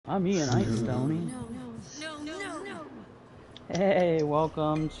I'm Ian Stony. No. Hey,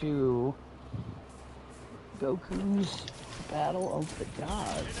 welcome to Goku's Battle of the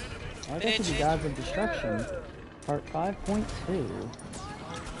Gods. I guess it's the Gods of Destruction, part 5.2.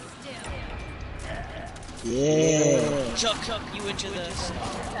 Yeah. Chuck you into this.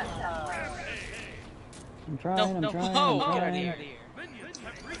 I'm trying. Get out of here.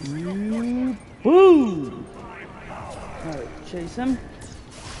 Boom! Alright, chase him.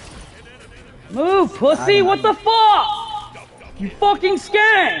 Move, pussy! What the fuck? You fucking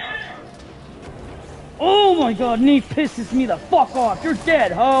skank! Oh my god, Neve pisses me the fuck off. You're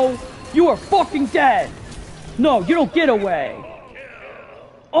dead, ho! You are fucking dead! No, you don't get away!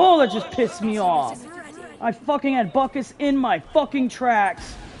 Oh, that just pissed me off. I fucking had Buckus in my fucking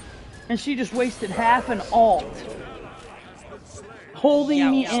tracks, and she just wasted half an ult,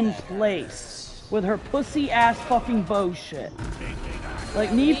 holding me in place with her pussy ass fucking bullshit.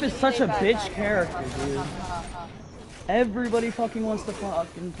 Like, Neve is such a bitch character, dude. Everybody fucking wants to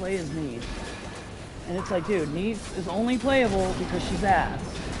fucking play as Neve. And it's like, dude, Neve is only playable because she's ass.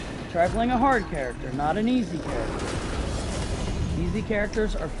 Try playing a hard character, not an easy character. Easy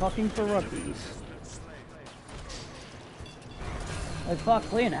characters are fucking for rookies. Like, fuck,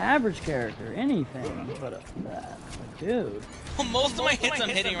 play an average character, anything but that. Like, dude. Well, most of my hits I'm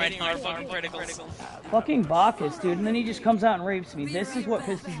hitting right now are fucking criticals. Fucking Bacchus, dude, and then he just comes out and rapes me. This is what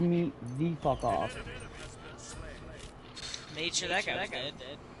pisses me the fuck off. Made sure that guy was dead.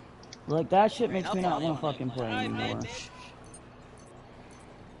 Like, that shit makes me not want to fucking play anymore.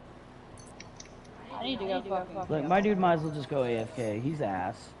 I need to go fucking. Like, my dude might as well just go AFK. He's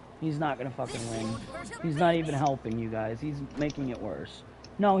ass. He's not gonna fucking win. He's not even helping you guys. He's making it worse.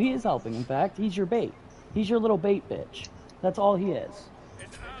 No, he is helping, in fact. He's your bait. He's your little bait bitch. That's all he is.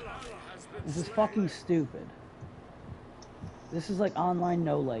 This is fucking stupid. This is like online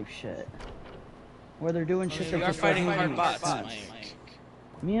no-life shit. Where they're doing shit that We are just fighting doesn't hard make bots, sense. Mike.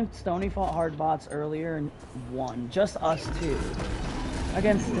 Me and Stony fought hard bots earlier and won. Just us two.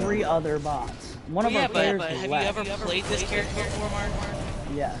 Against 3 other bots. One of our players but have left. you ever played this character before, Mark?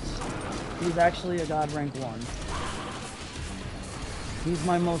 Yes. He's actually a God rank 1. He's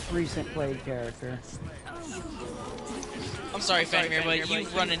my most recent played character. I'm sorry, Fanmir, but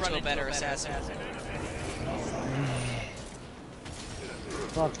you've run into a better assassin.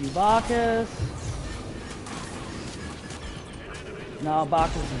 Fuck you, Bacchus. No,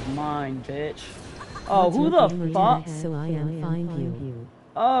 Bacchus is mine, bitch. Oh, who the fuck? So I am find you.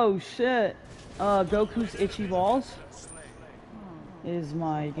 Oh, shit. Goku's Itchy Balls is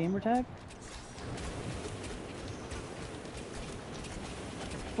my gamer tag.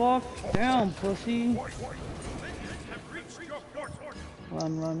 Fuck down, pussy.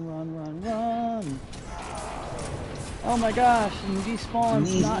 Run. Oh my gosh, and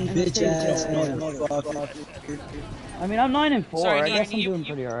despawn's not in the stage. I mean, I'm 9 and 4. Sorry, I guess I'm you- doing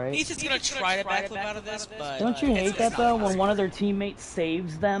pretty alright. He's just gonna try to backflip out of this, but... Don't you hate that though, when one of their teammates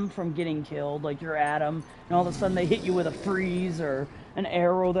saves them from getting killed? Like, you're at them, and all of a sudden they hit you with a freeze or an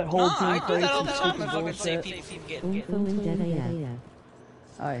arrow that holds you I in do place that all and the time. I stupid fucking save bullshit. people from getting...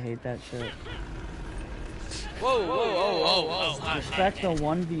 I hate that shit. Whoa. Respect the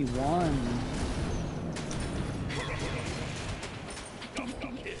 1v1.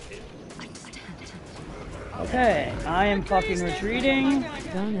 Okay, I am fucking retreating.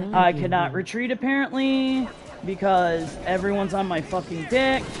 I cannot retreat apparently because everyone's on my fucking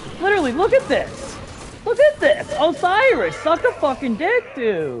dick. Literally, look at this. Look at this. Osiris, suck a fucking dick,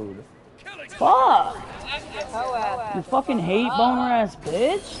 dude. Fuck. You fucking hate boner ass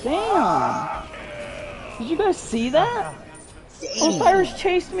bitch? Damn. Did you guys see that? Osiris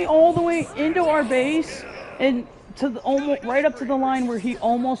chased me all the way into our base and to the almost right up to the line where he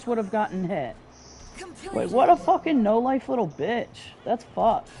almost would have gotten hit. Wait, what a fucking no-life little bitch. That's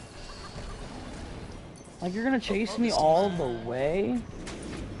fucked. Like, you're gonna chase me all the way?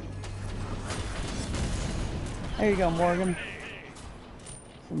 There you go, Morgan.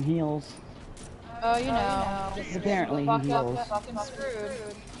 Some heals. Oh, you know. Apparently he Fucked heals. up, fucking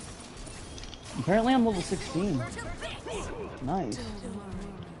screwed. Apparently I'm level 16. Nice.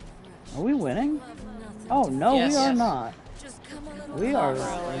 Are we winning? Oh, no, Yes. we are not. We are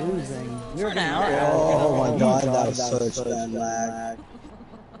losing. We are getting our Oh my god, that was such bad lag.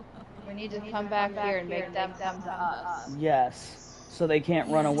 We need to come back here and make them come to us. Yes, so they can't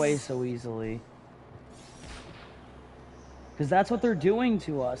run away so easily. Because that's what they're doing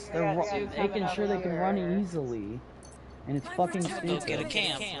to us. They're making sure they can run easily. And it's fucking Go get a stupid.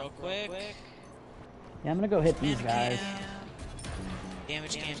 camp real quick. Yeah, I'm gonna go hit these guys.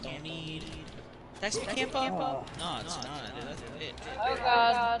 Damage camps don't need. XP camp up? No, it's not. That's it. Oh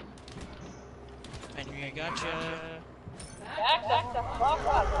god. Fenrir, I gotcha.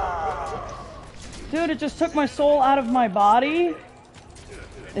 Dude, it just took my soul out of my body.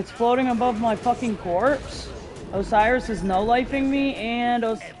 It's floating above my fucking corpse. Osiris is no-lifing me, and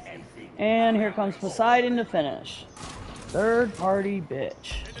here comes Poseidon to finish. Third party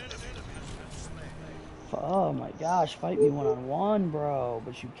bitch. Oh my gosh, fight me one-on-one, bro.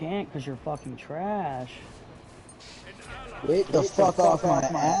 But you can't because you're fucking trash. Get the fuck off my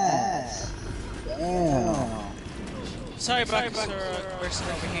ass. Damn. Sorry, Buckus, person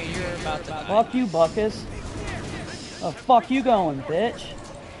over here. You're about to die. Fuck you, Buckus. Oh, fuck you going, bitch.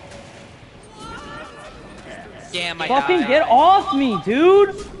 Damn, I Fucking died. get off me,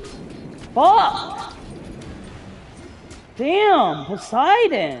 dude! Fuck! Damn,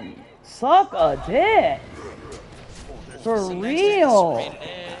 Poseidon! Suck a dick! For real!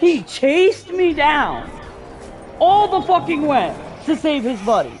 He chased me down! All the fucking way to save his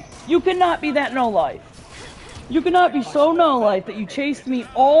buddy. You cannot be that no-life. You cannot be so no-life that you chased me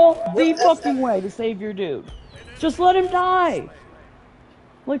all the fucking way to save your dude. Just let him die!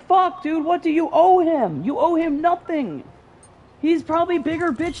 Like, fuck, dude, what do you owe him? You owe him nothing. He's probably a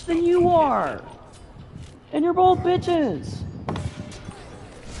bigger bitch than you are. And you're both bitches.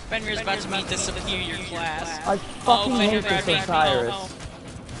 Fenrir's about to meet the superior class. I fucking hate this Fenrir, Osiris.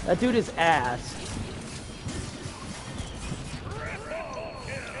 That dude is ass.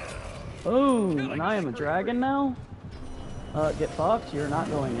 Boom, and I am a dragon now? Get fucked, you're not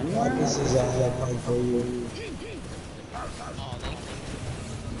going anywhere. This is a head fight for you. Oh, thank you.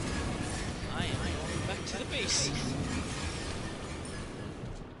 I am going back to the base.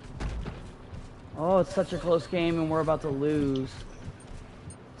 Oh, it's such a close game and we're about to lose.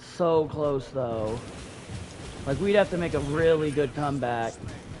 So close though. Like, we'd have to make a really good comeback.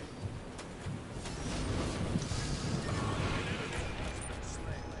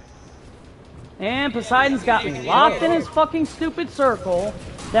 And Poseidon's got me locked in his fucking stupid circle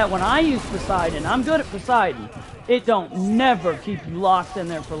that when I use Poseidon, I'm good at Poseidon. It don't never keep you locked in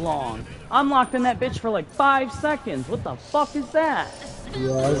there for long. I'm locked in that bitch for like 5 seconds. What the fuck is that?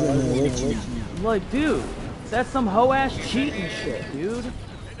 Yeah, I was in there with you. Like, dude, that's some hoe-ass cheating shit, dude.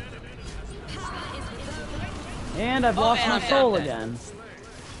 And I've lost my soul again.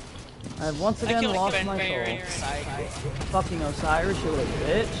 I've once again lost my soul. Fucking Osiris, you little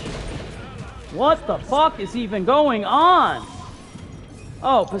bitch. What the fuck is even going on?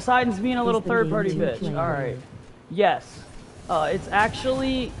 Oh, Poseidon's being a little third-party bitch. Alright. Yes. It's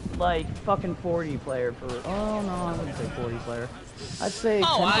actually, like, fucking 40 player for... Oh, no, I wouldn't say 40 player. I'd say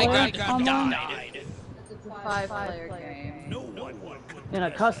 10 player online. It's a 5-player game. In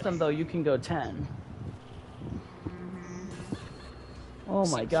a custom, though, you can go 10. Oh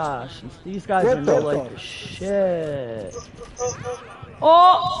my gosh, these guys are no like shit.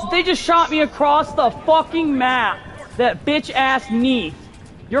 Oh, they just shot me across the fucking map. That bitch ass Neath.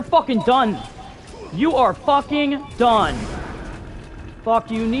 You're fucking done. You are fucking done.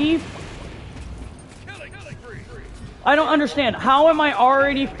 Fuck you, Neath. I don't understand. How am I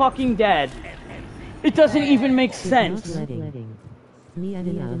already fucking dead? It doesn't even make sense.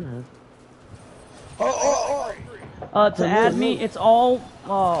 To add me, it's all,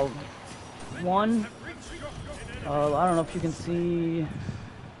 one. I don't know if you can see.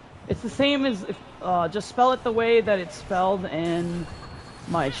 It's the same as if, just spell it the way that it's spelled in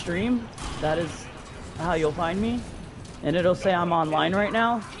my stream. That is how you'll find me. And it'll say I'm online right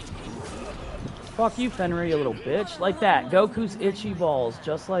now. Fuck you, Fenrir, you little bitch. Like that. Goku's itchy balls,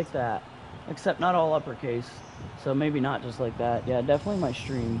 just like that. Except not all uppercase. So maybe not just like that. Yeah, definitely my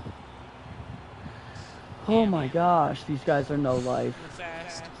stream. Oh my gosh, these guys are no life.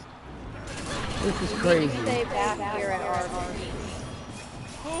 This is crazy. Stay back here at our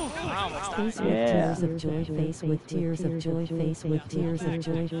Face with tears of joy, face with tears of joy, face with tears of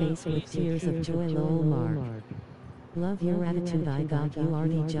joy, face with tears of joy, lol Mark. Love your attitude, I got you,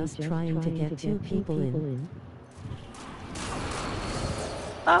 Arnie, just trying to get 2 people in.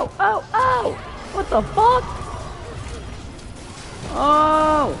 Ow, ow, ow! What the fuck?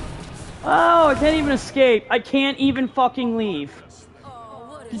 Oh! Oh, I can't even escape. I can't even fucking leave.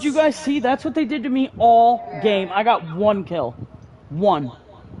 Did you guys see? That's what they did to me all game. I got 1 kill. 1.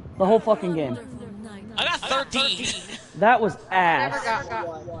 The whole fucking game. I got 13. That was ass. Never got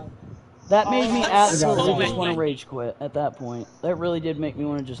one. That made me absolutely just want to rage quit at that point. That really did make me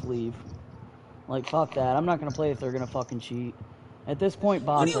want to just leave. Like, fuck that. I'm not going to play if they're going to fucking cheat. At this point,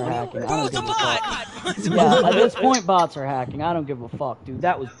 bots are hacking. I don't give a fuck. Yeah, at this point, bots are hacking. I don't give a fuck, dude.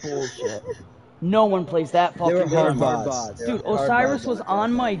 That was bullshit. No one plays that fucking hard bots. Dude, Osiris was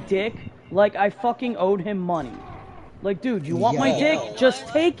on my dick like I fucking owed him money. Like, dude, you want my Yeah. dick? Just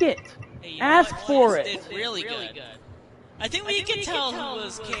take it. Hey, you know Ask what? for This it. did really good. I think we can tell who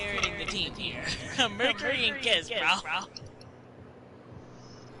was carrying the team here. Mercury and Kiss, bro.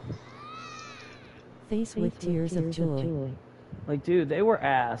 Face with tears of joy. Like, dude, they were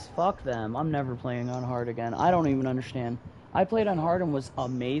ass. Fuck them. I'm never playing on hard again. I don't even understand. I played on hard and was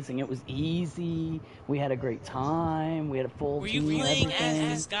amazing. It was easy. We had a great time. We had a full Were team. you playing everything.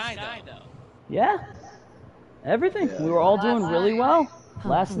 as this guy, though? Yeah. Everything. Yeah. We were all doing really well.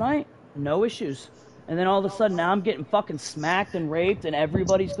 Last night, no issues. And then all of a sudden, now I'm getting fucking smacked and raped, and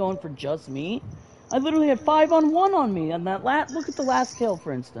everybody's going for just me. I literally had 5-on-1 on me on that look at the last kill,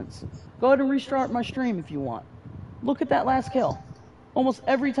 for instance. Go ahead and restart my stream if you want. Look at that last kill. Almost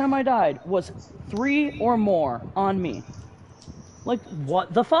every time I died was 3 or more on me. Like,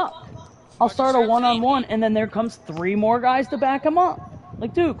 what the fuck? I'll start a 1-on-1, and then there comes 3 more guys to back him up.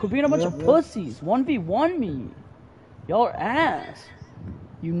 Like, dude, quit being a bunch of pussies. 1v1 me. Y'all are ass.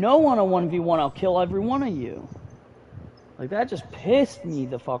 You know on a 1v1 I'll kill every one of you. Like, that just pissed me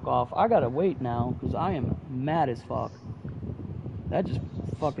the fuck off. I gotta wait now, because I am mad as fuck. That just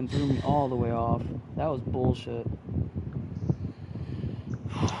fucking threw me all the way off. That was bullshit.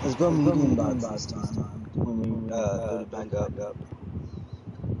 Let's go medium box this time. When we put it back up.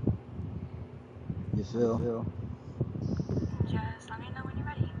 You feel? Just let me know when you're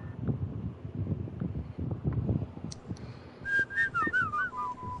ready.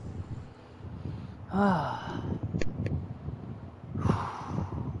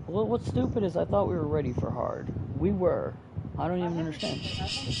 Well, what's stupid is I thought we were ready for hard. We were. I don't even understand.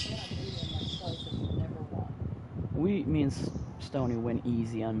 Me and Stoney win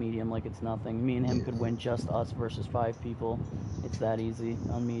easy on medium like it's nothing. Me and him could win just us versus 5 people. It's that easy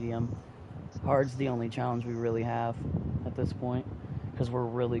on medium. Hard's the only challenge we really have at this point, because we're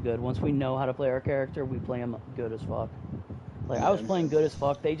really good. Once we know how to play our character, we play him good as fuck. Like, I was playing good as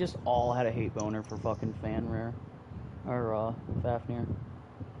fuck. They just all had a hate boner for fucking Fenrir. Or, Fafnir.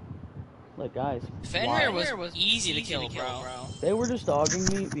 Like, guys. Fenrir was easy to kill, bro. They were just dogging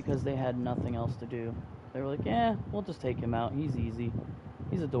me because they had nothing else to do. They were like, yeah, we'll just take him out. He's easy.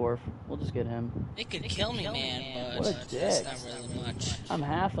 He's a dwarf. We'll just get him. It could kill me, man, What a but that's dick. not really much. I'm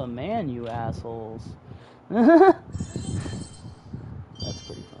half a man, you assholes. That's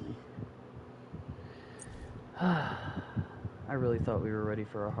pretty funny. I really thought we were ready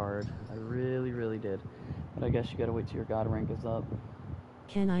for a hard. I really, really did. But I guess you gotta wait till your god rank is up.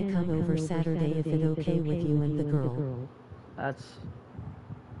 Can I come over Saturday if it okay with you and the girl? That's...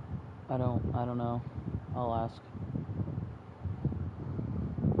 I don't know. I'll ask.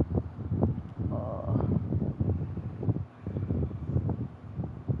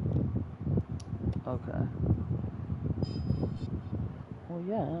 Okay. Well,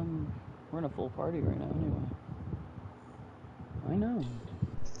 yeah, we're in a full party right now anyway. I know.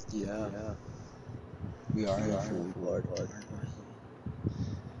 Yeah. We are in a full party.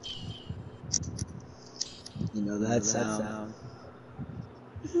 You know that sound.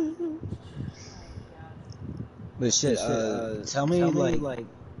 But shit, tell me like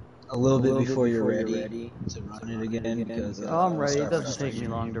a little bit before you're ready to run it again, because Oh, I'm ready. It doesn't take me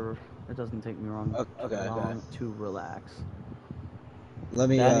long to. It doesn't take me long Okay. to relax. Let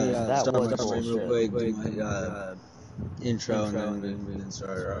me that start was my stream real bullshit. quick, do my intro, and then we can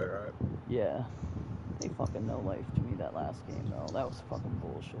start. Alright. Yeah. They fucking no life to me that last game though. That was fucking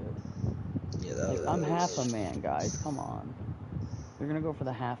bullshit. Yeah, Like, I'm half a man, guys. Come on. We're gonna go for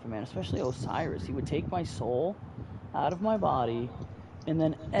the half a man, especially Osiris. He would take my soul out of my body, and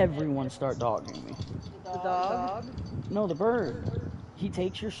then everyone start dogging me. The dog? No, the bird. He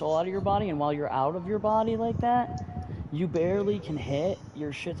takes your soul out of your body, and while you're out of your body like that, you barely can hit.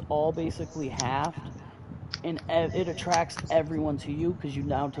 Your shit's all basically halved, and it attracts everyone to you because you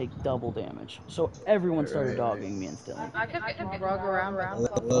now take double damage. So everyone started dogging me instantly. I kept getting drug around.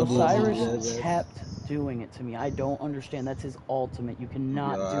 Osiris kept doing it to me. I don't understand. That's his ultimate. You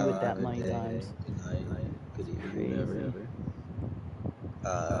cannot do it that many times. Good evening, Crazy.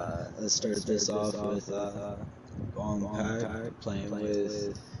 whatever. Let's start this off with Gong Pai playing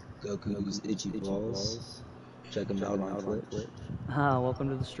with Goku's Itchy Balls. Check him out on Twitch. Welcome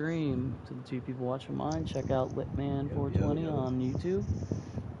to the stream. To the 2 people watching mine, check out Litman420 on YouTube,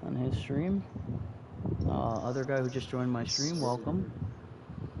 on his stream. Other guy who just joined my stream, welcome.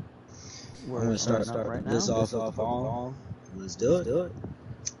 We're gonna start right this now. off with Gong. Let's do it.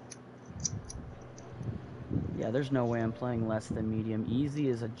 Yeah, there's no way I'm playing less than medium. Easy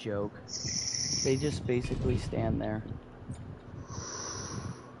is a joke. They just basically stand there.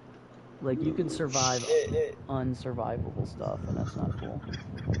 Like, you can survive unsurvivable stuff, and that's not cool.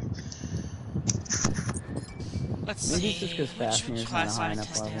 Let's Maybe see. it's just 'cause Fafnir's kinda class high I enough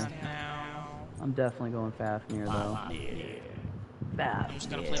test level. down now? I'm definitely going Fafnir, though. I'm just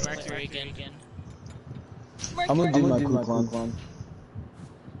gonna play Mercury again. I'm gonna do my Kuklon.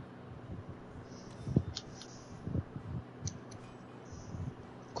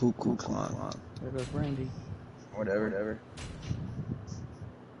 Kuklon. There goes Brandy. Whatever.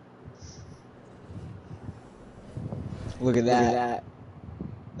 Look at that.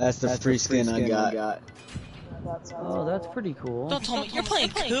 That's the free skin I got. Oh, that's pretty cool. Don't tell me you're playing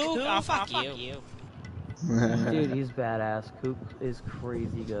Coop. Oh, fuck you. Dude, he's badass. Coop is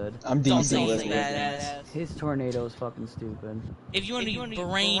crazy good. I'm Don't decent say with he's it. badass. His tornado is fucking stupid. If you want to be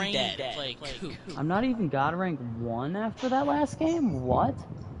brain dead, play Coop. I'm not even God rank 1 after that last game? What?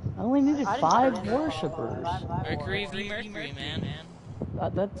 I only needed 5 worshippers. Mercury v Mercury, man.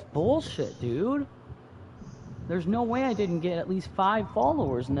 That's bullshit, dude. There's no way I didn't get at least 5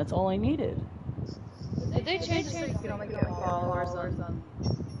 followers, and that's all I needed. Did they change it so you can only get followers on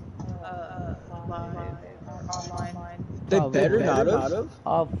live or online? They Probably better not have.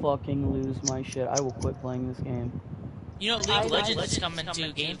 I'll fucking lose my shit. I will quit playing this game. You know, League of Legends is coming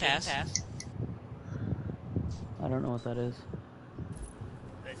to Game Pass. I don't know what that is.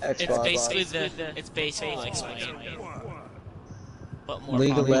 It's basically like Splatoon, but more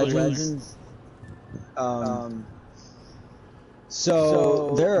League of popular. Legends.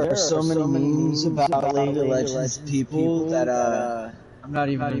 So there are so many memes about League of Legends people that I'm not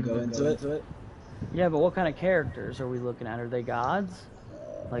even gonna go into it. Yeah, but what kind of characters are we looking at? Are they gods?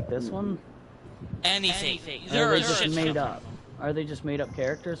 Like this one? Anything. Or There are are they just shit made up? Are they just made up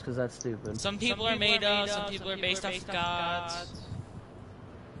characters? Because that's stupid. Some people are made up, some people are based off of gods.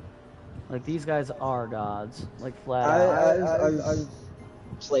 Like, these guys are gods. Like, flat out. I've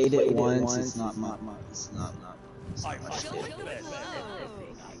played it once. It's not my. It's not my shit.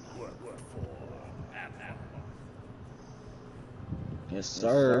 Yes,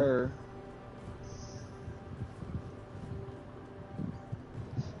 sir.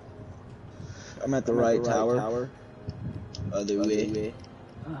 I'm at the right tower. Other way.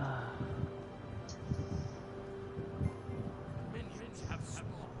 I'm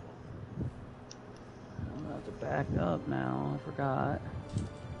gonna have to back up now. I forgot.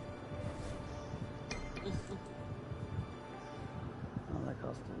 Oh, that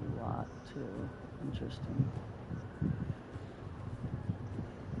cost a lot too. Interesting.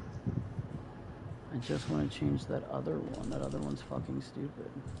 I just want to change that other one. That other one's fucking stupid.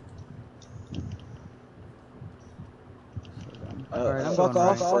 Alright, I'm fuck going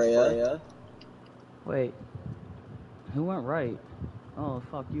off, right. Freya. Wait. Who went right? Oh,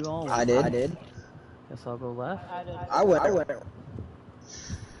 fuck, you all went I did. Guess I'll go left. I went.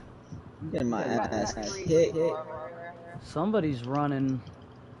 I'm getting my ass kicked. Somebody's running.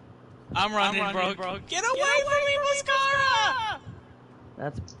 I'm running, bro. Get away from me, Mascara!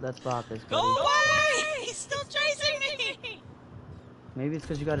 That's Bacchus. Go away! He's still chasing me! Maybe it's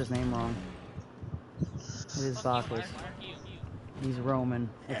because you got his name wrong. It is Bacchus. He's Roman.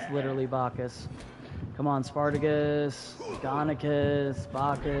 It's literally Bacchus. Come on, Spartacus, Gonicus,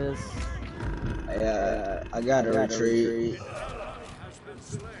 Bacchus. Yeah, I gotta retreat.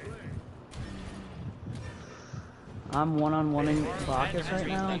 I'm one-on-oneing Bacchus right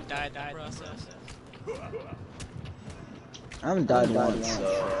now. Died in the process. I haven't died once,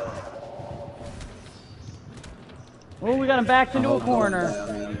 so. Oh, we got him backed into a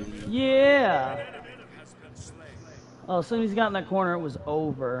corner. Yeah. Oh, as soon as he got in that corner, it was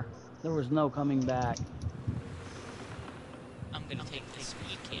over. There was no coming back. I'm gonna take the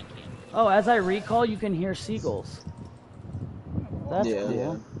speed cannon. Oh, as I recall, you can hear seagulls. That's Yeah.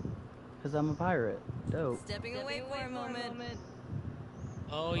 cool. Because I'm a pirate. Dope. Stepping away for a moment.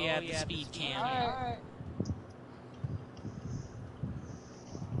 Oh yeah, the speed cannon.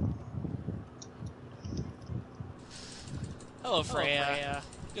 Hello, Freya.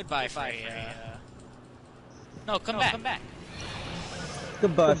 Goodbye, Freya. No, come back.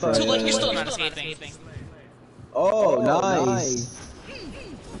 Goodbye, Freya. Too late, you're still not escaping. Oh, nice.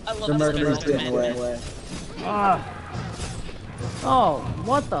 I love The Mercury's this getting away. Ah. Oh,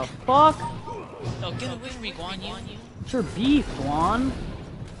 what the fuck? Oh, get away from me, Guan Yu. It's your beef, Guan.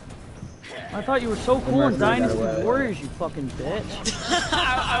 I thought you were so cool in Mercury got Dynasty away. Warriors, you fucking bitch.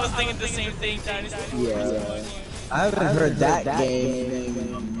 I was thinking the same thing, Dynasty. Yeah. I haven't heard that game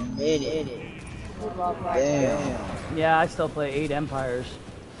in a minute. Damn. Yeah, I still play 8 Empires.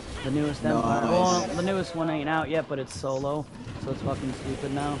 The newest Empire. Nice. Well, the newest one ain't out yet, but it's solo, so it's fucking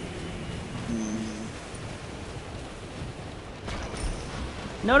stupid now.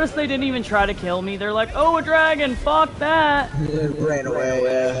 Notice they didn't even try to kill me. They're like, oh, a dragon, fuck that. Ran away,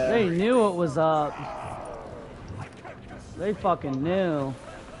 yeah. They knew it was up. They fucking knew.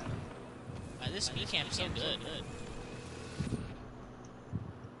 This B camp's so good.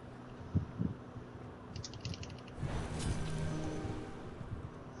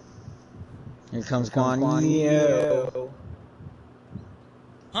 Here comes Guan Yu.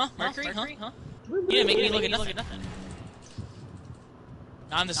 Huh? Mercury? Huh? You didn't make me look at nothing.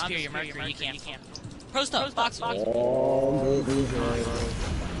 I'm the superior Mercury, you can't. Pro stuff, box. Oh,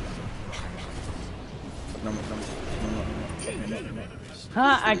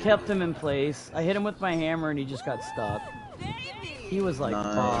 Huh, I kept him in place. I hit him with my hammer and he just got stuck. He was like,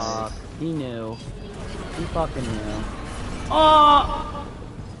 fuck. He knew. He fucking knew. Oh!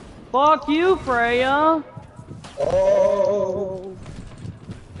 Fuck you, Freya! Oh!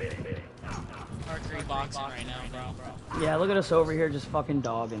 Mercury boxing right now, bro. Yeah, look at us over here just fucking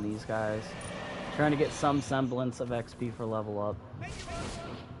dogging these guys. Trying to get some semblance of XP for level up.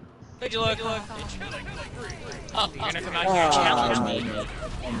 Where'd you look? Oh, you're gonna come out here and challenge me.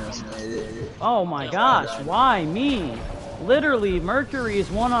 Oh my gosh, why me? Literally, Mercury is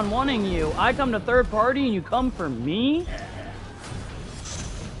one-on-oneing you. I come to third party and you come for me?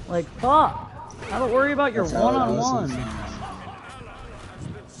 Like, fuck. I don't worry about your one-on-one.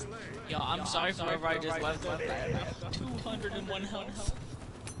 Yo, I'm sorry for whoever I just left with. I have 201 health.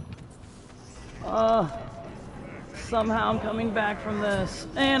 Somehow I'm coming back from this.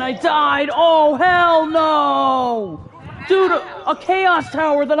 And I died! Oh, hell no! Dude, a chaos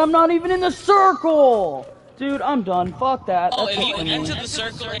tower that I'm not even in the circle! Dude, I'm done. Fuck that. Oh, That's if you what I enter mean. the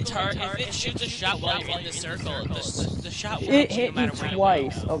circle and if it shoots a shot while you're in the circle, the shot will It hit you hit no me matter where you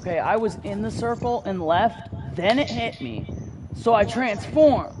twice, go. okay? I was in the circle and left, then it hit me. So I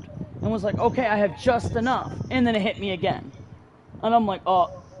transformed and was like, okay, I have just enough. And then it hit me again. And I'm like,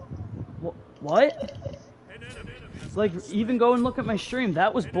 oh, what? Like, even go and look at my stream.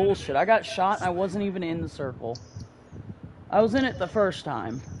 That was bullshit. I got shot. I wasn't even in the circle. I was in it the first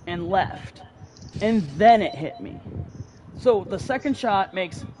time and left. And then it hit me. So the second shot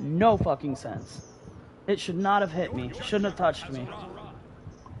makes no fucking sense. It should not have hit me. Shouldn't have touched me.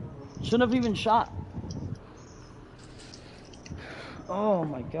 Shouldn't have even shot. Oh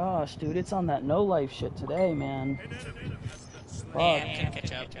my gosh, dude. It's on that no life shit today, man. Fuck. Man, can't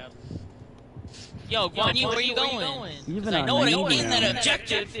catch up. Yo, Guan Yu, where are you going? Even I on know what I medium. mean that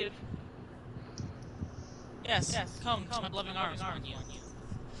objective. Yes, come to my loving arms, Guan Yu.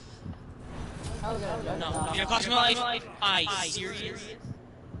 No, you're gonna cost me my life? I serious?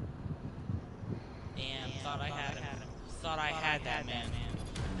 Damn, thought I had him. Thought I had that man.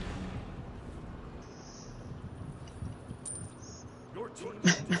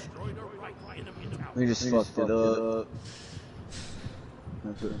 We just fucked it up.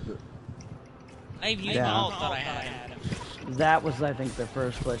 I even used my ult, thought I had him. That was, I think, the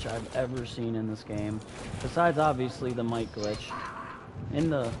first glitch I've ever seen in this game. Besides, obviously, the mic glitch.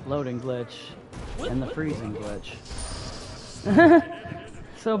 And the loading glitch. And the freezing glitch.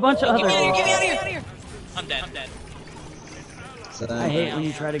 So a bunch of other... Get me out of here! I'm dead. I hate when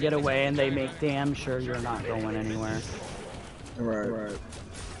you try to get away and they make damn sure you're not going anywhere. Right.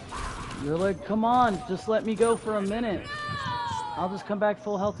 You're like, come on, just let me go for a minute. I'll just come back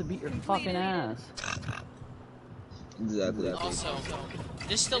full health to beat your fucking ass. Exactly. Also,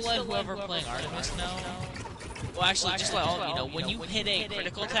 just to let whoever playing Artemis know, well actually just let all of you know, when you hit a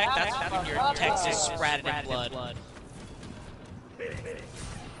critical attack, that's when your text is spratted in blood.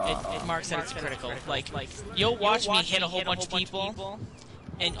 It marks that it's critical. Like, you'll watch me hit a whole bunch of people,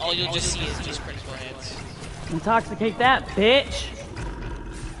 and all you'll just see is just critical hits. Intoxicate that, bitch!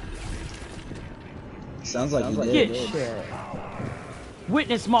 Sounds like you Get did. shit.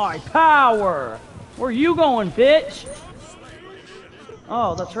 Witness my power! Where you going, bitch?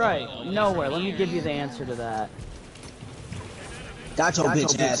 Oh, that's right. Nowhere. Let me give you the answer to that. Got your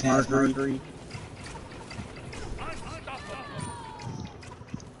bitch ass, Mercury.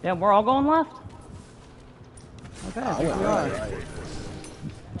 Yeah, we're all going left? Okay, I think we are.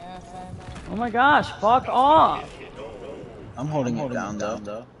 Oh my gosh, fuck off! I'm holding it down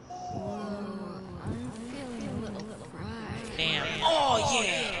though. Damn. Oh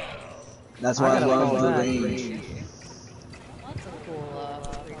yeah! That's why I love the that. range. That's a cool,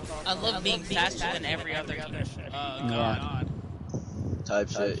 I love being faster than every other god. Type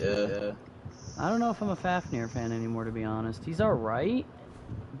shit, yeah. I don't know if I'm a Fafnir fan anymore, to be honest. He's alright,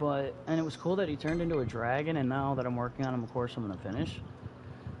 and it was cool that he turned into a dragon, and now that I'm working on him, of course, I'm gonna finish.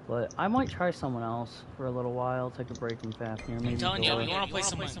 But I might try someone else for a little while, take a break from Fafnir. Maybe I'm telling you, Thor. we wanna play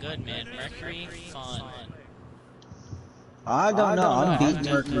someone good, man. Mercury, fun. I don't know. I'm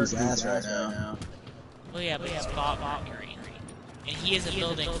beating Mercury's ass right now. Well, yeah, but he's bought Mercury. And he is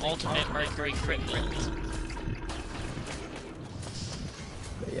building ultimate Mercury crit builds.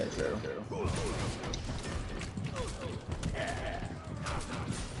 Yeah, true.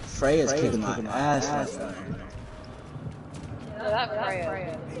 Freya's kicking my ass right now. That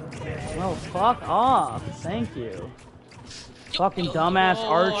Freya. Well, fuck off. Thank you. Fucking dumbass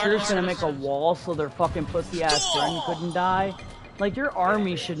archer's gonna make a wall so their fucking pussy ass friend couldn't die. Like, your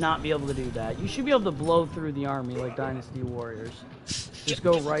army should not be able to do that. You should be able to blow through the army like Dynasty Warriors. Just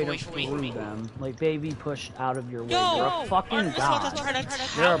go right up through them. Like, baby pushed out of your way. You're a fucking god.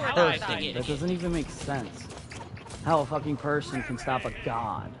 You're a person. That doesn't even make sense. How a fucking person can stop a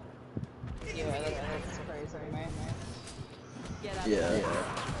god. Yeah, that's crazy, man. Yeah.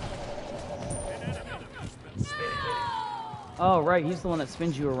 Oh, right, he's the one that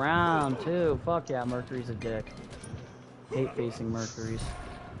spins you around, too. Fuck yeah, Mercury's a dick. Hate facing Mercury's.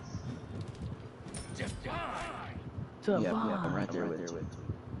 Yeah, I'm right there with you.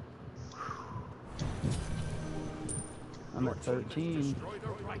 I'm at 13.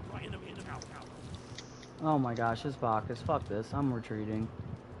 Oh my gosh, it's Bacchus. Fuck this. I'm retreating.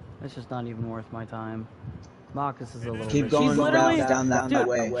 It's just not even worth my time. Bacchus is a little Keep bitch. going He's literally, down that dude,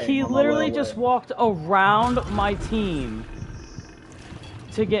 way. he literally just walked around my team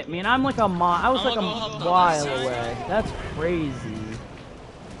to get me, and I'm like I was like a while away. That's crazy.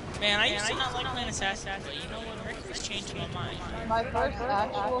 Man, I used to not like playing Assassin, but you know what? Mercury's changed my mind. My first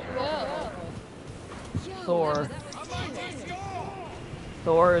actual kill. Thor.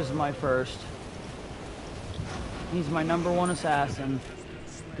 Thor is my first. He's my #1 assassin.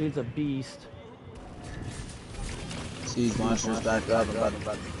 Dude's a beast. See these monsters back up. I'm about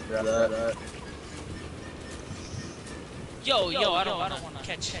to grab that. Yo, I don't want to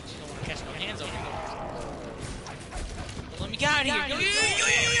catch no hands over here. Let me get out of here.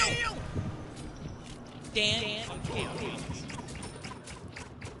 Yo. Dan. Okay.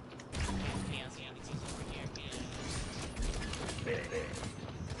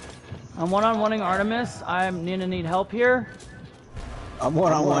 I'm one-on-oneing Artemis. I'm gonna need help here. I'm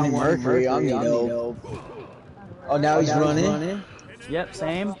one-on-one Mercury. I need help. Oh, now he's running? Yep,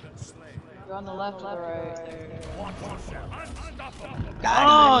 same. Go on the left or right?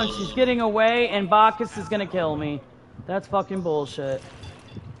 Oh, and she's getting away, and Bacchus is gonna kill me. That's fucking bullshit.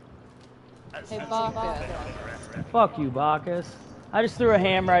 Hey, Bacchus. Fuck you, Bacchus. I just threw a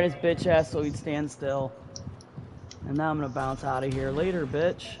hammer at his bitch ass so he'd stand still. And now I'm gonna bounce out of here. Later,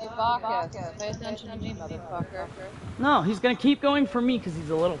 bitch. Hey, Bacchus. Pay attention to me, motherfucker. No, he's gonna keep going for me because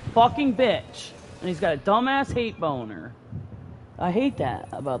he's a little fucking bitch. And he's got a dumbass hate boner. I hate that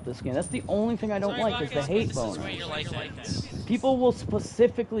about this game. That's the only thing I don't like is the hate boner. People will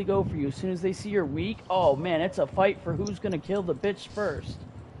specifically go for you as soon as they see you're weak. Oh man, it's a fight for who's gonna kill the bitch first.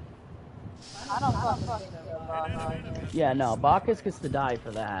 I don't fucking think so, Bacchus. Yeah, no, Bacchus gets to die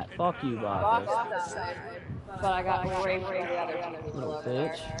for that. Fuck you, Bacchus. But I got way for the other two. Little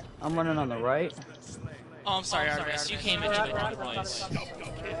bitch. I'm running on the right. Oh, I'm sorry, Artemis. You came into the wrong place.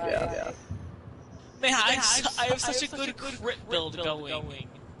 Yeah. Man, I have such a good crit build going.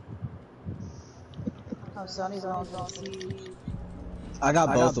 Oh, Sonny's on the I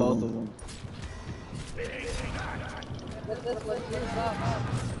got both of them.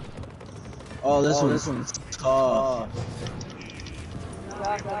 Oh, this one's tough.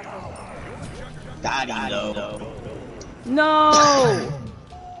 Got him, though. No!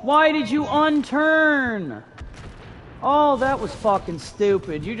 Why did you unturn? Oh, that was fucking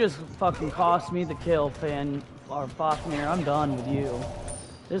stupid. You just fucking cost me the kill, Finn. Or Fafnir, I'm done with you.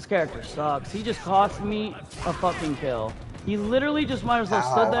 This character sucks. He just cost me a fucking kill. He literally just might as well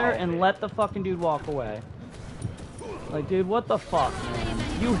stood there and let the fucking dude walk away. Like, dude, what the fuck, man?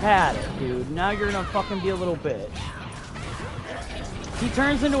 You had it, dude. Now you're gonna fucking be a little bitch. He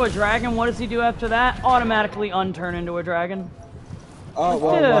turns into a dragon. What does he do after that? Automatically unturn into a dragon. Oh,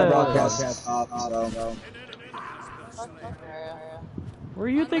 well, my broadcast stopped, so... Where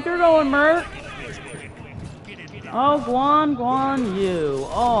you think you're going, Merc? Oh, Guan Yu.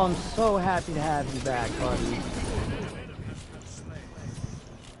 Oh, I'm so happy to have you back, buddy.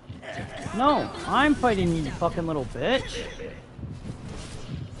 No, I'm fighting you, fucking little bitch.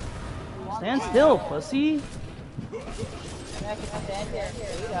 Stand still, pussy.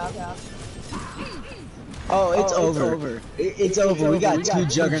 Oh, it's over. It's over. We got two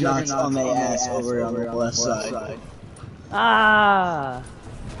juggernauts on their ass over on the left side. Ah!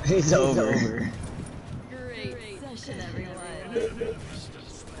 It's over. Great session, everyone.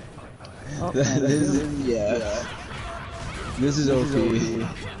 Oh, This is OP.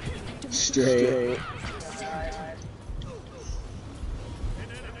 Straight.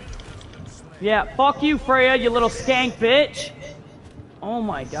 Yeah, fuck you, Freya, you little skank bitch. Oh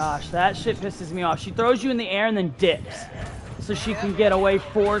my gosh, that shit pisses me off. She throws you in the air and then dips. So she can get away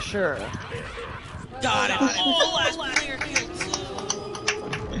for sure. Got it. Oh, last player killed too.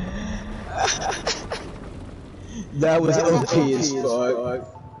 That was OP as fuck.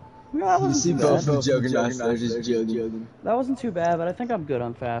 That You wasn't see too both bad. of Juggernauts, they're just jogging. That wasn't too bad, but I think I'm good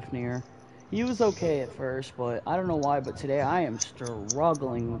on Fafnir. He was okay at first, but I don't know why, but today I am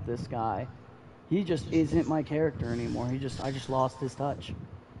struggling with this guy. He just isn't my character anymore. I just lost his touch.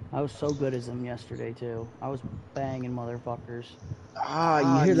 I was so good as him yesterday too. I was banging motherfuckers.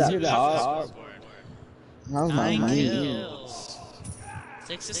 Ah, you hear that pop? That was 9 my kills.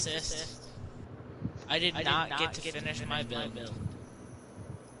 6 assists. I did not get to finish my build.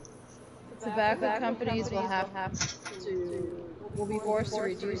 Tobacco companies will be forced to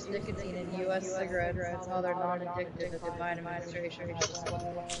reduce nicotine in U.S. cigarettes until they're non-addictive if the Biden administration has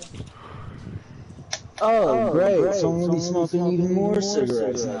Oh, great. So I'm gonna be smoking even more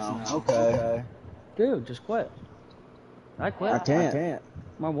cigarettes now. Okay. Dude, just quit. I quit. I can't.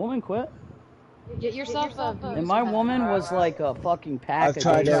 My woman quit. Get yourself a boost. And my woman was like a fucking pack I've a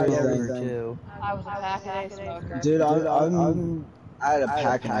tried day everything. smoker too. I was a pack-a-day smoker. Dude, I had a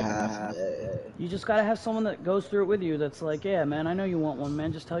pack and a half a day. You just gotta have someone that goes through it with you that's like, yeah, man, I know you want one,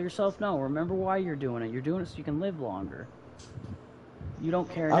 man. Just tell yourself no. Remember why you're doing it. You're doing it so you can live longer. You don't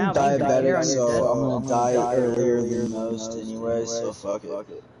care now. I'm but you care diabetic, on your so I'm death. gonna die earlier than most anyway, so fuck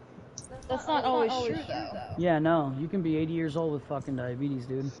it. That's not always true, though. Yeah, no. You can be 80 years old with fucking diabetes,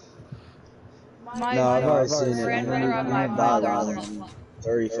 dude. My No, I've already seen it. grandmother on my I'm father's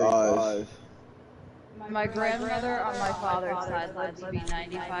 35. My grandmother on my father's side lived to be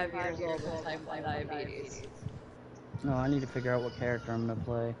 95 years old with type 1 diabetes. No, I need to figure out what character I'm gonna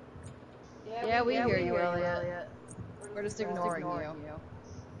play. Yeah, we hear you, Elliot. We're just ignoring you.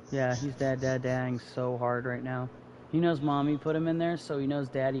 Yeah, he's dang so hard right now. He knows mommy put him in there, so he knows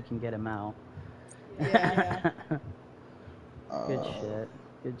daddy can get him out. Yeah. Good shit.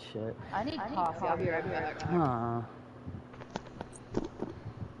 Good shit. I need coffee. I'll be right back. Aw.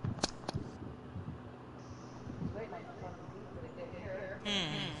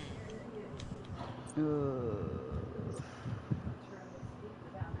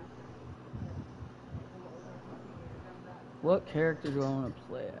 What character do I want to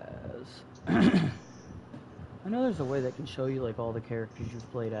play as? I know there's a way that can show you like all the characters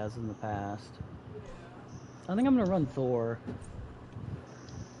you've played as in the past. I think I'm gonna run Thor.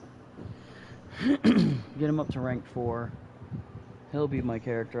 Get him up to rank 4. He'll be my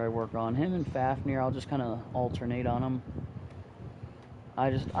character I work on. Him and Fafnir, I'll just kind of alternate on them. I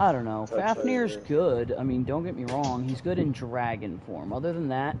don't know. Fafnir's good. I mean, don't get me wrong. He's good in dragon form. Other than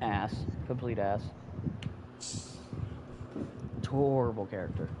that, ass. Complete ass. Horrible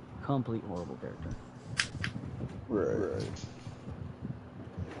character. Complete horrible character. Right.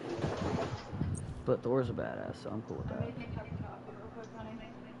 But Thor's a badass, so I'm cool with that.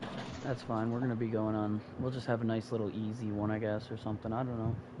 That's fine. We're going to be going on... We'll just have a nice little easy one, I guess, or something. I don't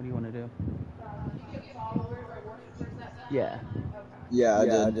know. What do you want to do? Yeah. Yeah,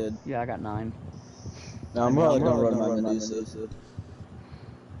 I did. Yeah, I got 9. Now I'm probably gonna run my Medusa.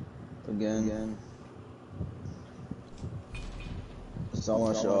 Again. So I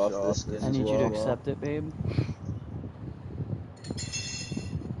want to show off this skin I need you to accept it, babe.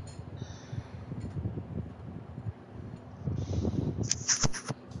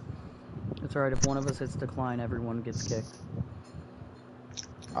 It's alright, if one of us hits decline, everyone gets kicked.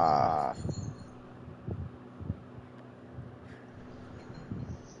 Ah.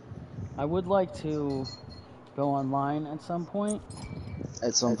 I would like to go online at some point.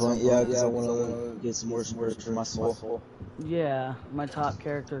 At some point, yeah, because I want to get some more support for my soul. Yeah, my top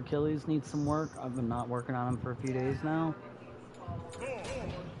character Achilles needs some work. I've been not working on him for a few days now.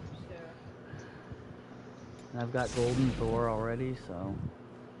 And I've got Golden Thor already, so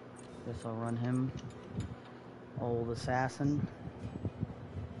guess I'll run him. Old assassin.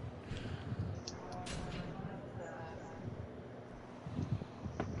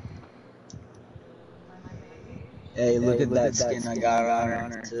 Hey, look at that skin I got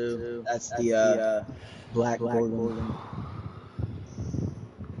on her too. That's the Black Gorgon.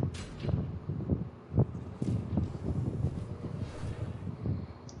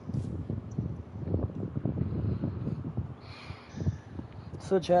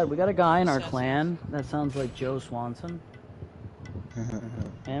 So Chad, we got a guy in our clan that sounds like Joe Swanson.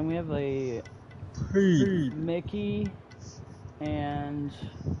 And we have a Mickey and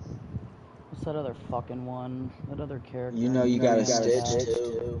what's that other fucking one? That other character. You know you got a Stitch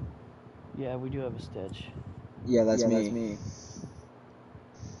too. Yeah, we do have a Stitch. Yeah, that's me.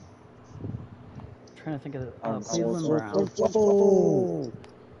 trying to think of Oh, Cleveland Browns.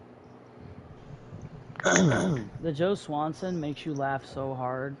 The Joe Swanson makes you laugh so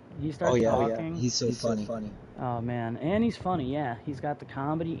hard. He starts talking. He's so funny. Oh man, and he's funny. Yeah, he's got the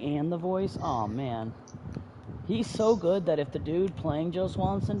comedy and the voice. Oh man, he's so good that if the dude playing Joe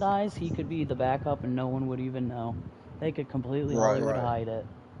Swanson dies, he could be the backup and no one would even know. They could completely Hollywood hide it.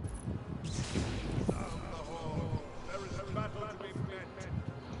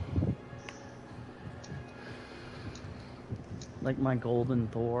 Like my golden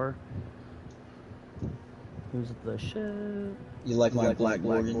Thor. Who's the shit? You like my Black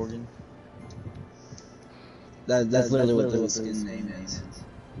Morgan? That's literally what the skin name is.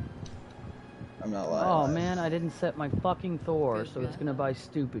 I'm not lying. Oh man, I didn't set my fucking Thor, so it's gonna buy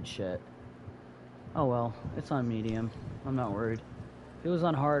stupid shit. Oh well, it's on medium. I'm not worried. If it was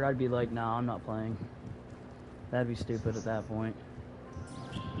on hard, I'd be like, nah, I'm not playing. That'd be stupid at that point.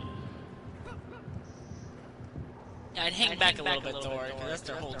 Yeah, I'd hang back a little bit, Thor, because that's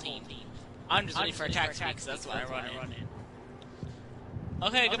their whole team. I'm just waiting for attack speed, because that's what I run in.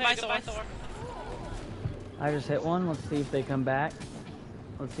 Okay, goodbye, Thor. I just hit one. Let's see if they come back.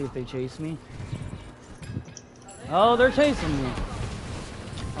 Let's see if they chase me. Oh, they're chasing me.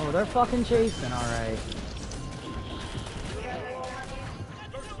 Oh, they're fucking chasing, alright.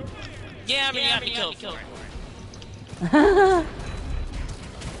 Yeah, I mean, you got me killed for it.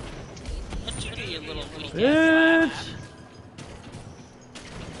 What you do, you little Bitch!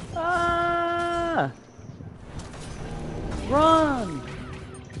 Ah! Run!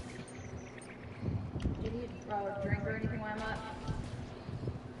 Do you need a drink or anything while I'm up?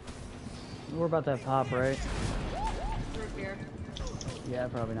 We're about to have pop, right? Root beer. Yeah,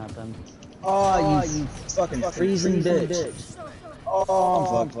 probably not then. Oh, you fucking freezing bitch.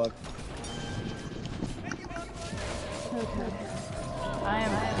 Oh, I'm fucked. I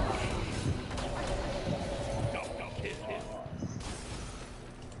am.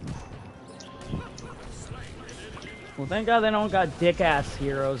 Well, thank God they don't got dick-ass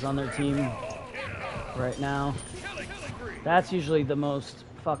heroes on their team right now. That's usually the most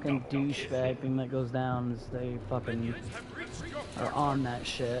fucking douchebag thing that goes down, is they fucking are on that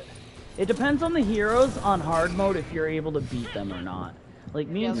shit. It depends on the heroes on hard mode if you're able to beat them or not. Like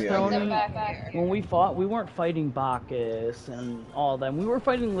me and Stony, when we fought, we weren't fighting Bacchus and all them. We were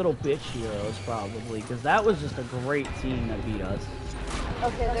fighting little bitch heroes probably, because that was just a great team that beat us.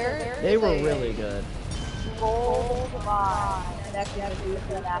 Okay, They were really good. Gold divine. Next you have to do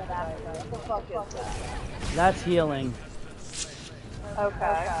for that. What the fuck is that? That's healing.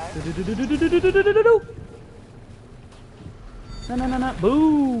 Okay. No.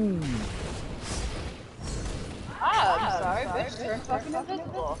 Boom! I'm sorry, bitch, turn fucking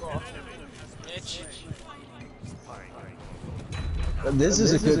invisible. Bitch. This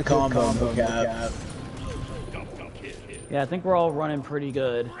is a good combo, Cap. Yeah, I think we're all running pretty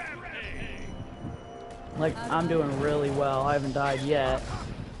good. Like, I'm doing really well. I haven't died yet.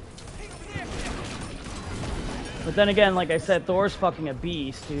 But then again, like I said, Thor's fucking a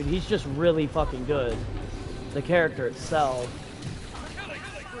beast, dude. He's just really fucking good. The character itself.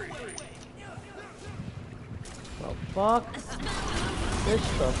 The fuck?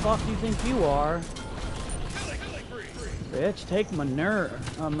 Bitch, the fuck you think you are? Bitch, take Manure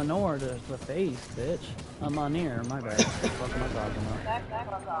to the face, bitch. Manir, my bad. What the fuck am I talking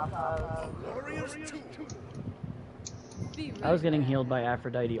about? I was getting healed by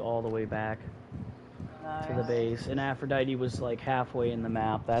Aphrodite all the way back to the base, and Aphrodite was like halfway in the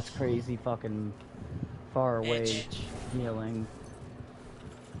map. That's crazy fucking far away healing.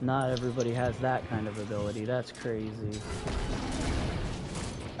 Not everybody has that kind of ability. That's crazy.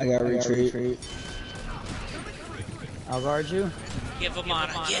 I got retreat. I'll guard you. Give him on.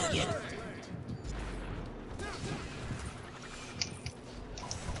 Get.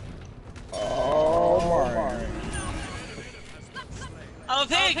 Oh my. Oh,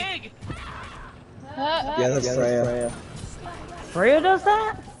 pig! Yeah, that's Freya. Freya does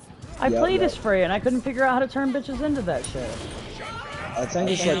that? I Yeah, played yeah. as Freya and I couldn't figure out how to turn bitches into that shit. I think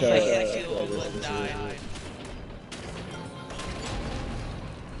it's Yeah, like I kill him and die.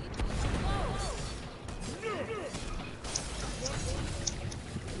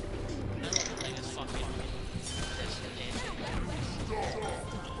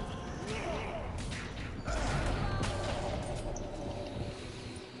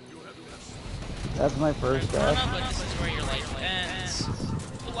 That's my first death. But this is where your life ends.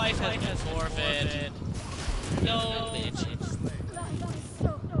 The life has been forfeited. Go, bitch.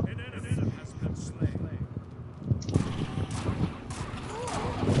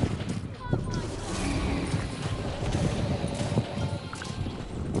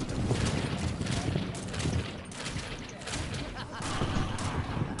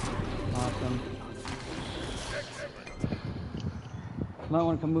 Might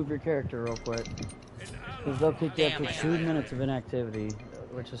want to come move your character real quick. Because they'll kick you up Damn, to I 2 got it. minutes of inactivity,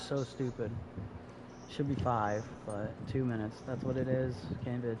 which is so stupid. Should be 5, but 2 minutes. That's what it is.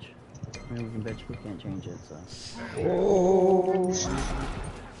 Can't bitch. I mean, we can bitch, we can't change it, so. Oh,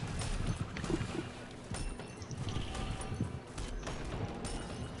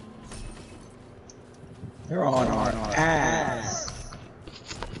 they're on our ass.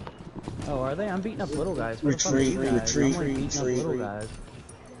 Oh, are they? I'm beating up little guys. What the fuck are you guys? Retreat, I'm like beating up little retreat. guys.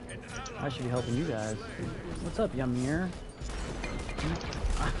 I should be helping you guys. What's up, Ymir?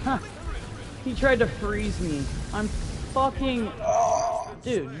 He tried to freeze me. I'm fucking...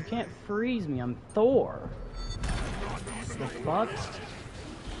 Dude, you can't freeze me. I'm Thor. The fuck?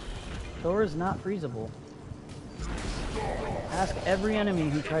 Thor is not freezable. Ask every enemy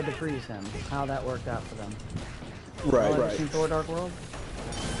who tried to freeze him how that worked out for them. Right, Ever right. seen Thor Dark World?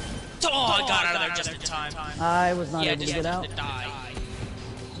 Oh, I got out of there just in time. I was not Yeah, able to just get out. to die.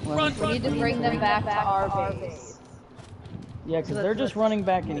 Well, Run, We need to bring them back to our base. Yeah, because they're just running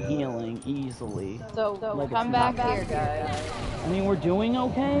back and healing easily. So Like come it's back not- here, guys. I mean, we're doing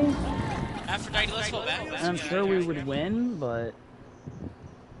okay. Aphrodite, let's go back. And I'm sure we would win, but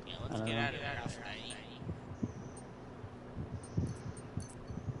Yeah, I let's don't get know. out of there, Aphrodite.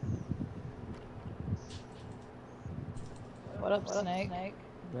 What up, Snake?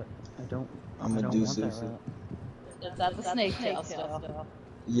 but I don't. I'm I a don't want that deuces. route. That's a snake tail still.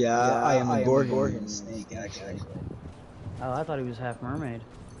 Yeah, I am a Gorgon snake, actually. Oh, I thought he was half mermaid.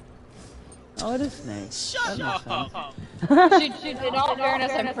 Oh, it is snake. Shut That makes up! In all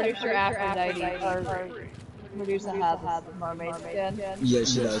fairness, I'm pretty sure Aphrodite or Medusa has a mermaid skin. Yeah,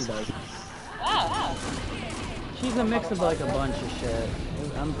 she does. Ah, She's a mix of like a bunch of shit.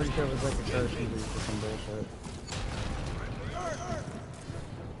 I'm pretty sure it was like a curse she used or some bullshit.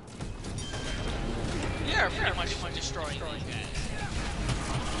 You're pretty much destroying these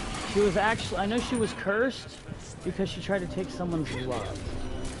guys. She was actually, I know she was cursed because she tried to take someone's love.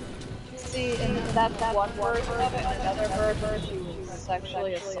 see, and that's one version of it. Another version, she was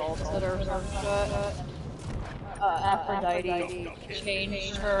sexually assaulted or some shit. Aphrodite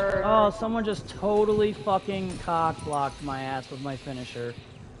changed her. Oh, someone just totally fucking cock blocked my ass with my finisher.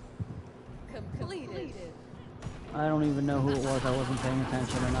 Completed. I don't even know who it was. I wasn't paying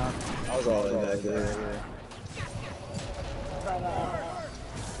attention enough. I was all the way back there.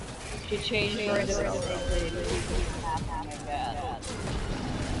 She changed her into something again.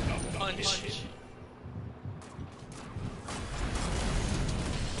 Punch.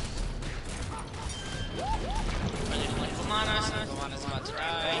 Vamana's about to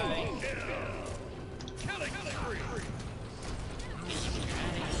die.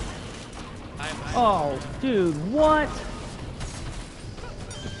 Oh, dude, what?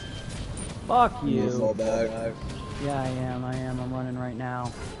 Fuck Fall you. back. Yeah, I am. I'm running right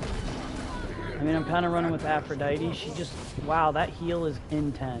now. I mean, I'm kind of running with Aphrodite. She just, wow, that heal is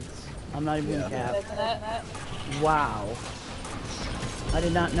intense. I'm not even gonna cap. Isn't it? Wow. I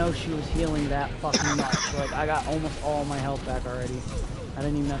did not know she was healing that fucking much. Like, I got almost all my health back already. I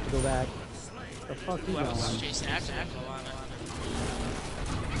didn't even have to go back. The fuck you Whoever was going? chasing after that Vamana.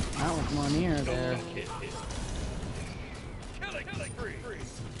 That was more near there.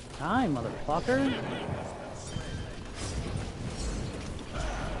 Die, motherfucker.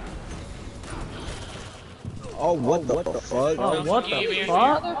 Oh, what the fuck? Oh, what the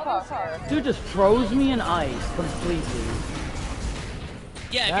fuck? Motherfucker. Dude just froze me in ice completely.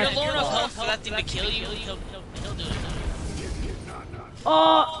 Yeah, if That's you're low enough cool. health for that thing to kill you, he'll do it.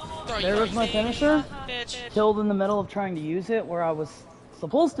 Oh! Throw you There was my thing, finisher. Bitch. Killed in the middle of trying to use it where I was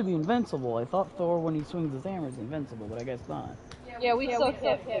supposed to be invincible. I thought Thor, when he swings his hammer, is invincible, but I guess not. Yeah, we still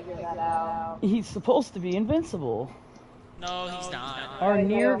can't figure that out. He's supposed to be invincible. No, he's not. Or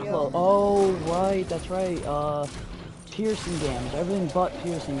near close. Oh, right, that's right. Piercing damage. Everything but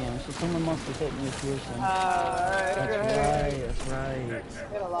piercing damage. So someone must have hit me with piercing. That's right, that's right.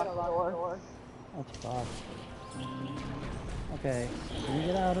 Get a lock the door. That's fucked. Okay, can we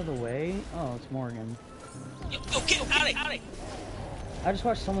get out of the way? Oh, it's Morgan. Yo, get out of it! I just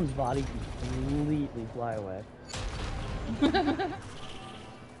watched someone's body completely fly away.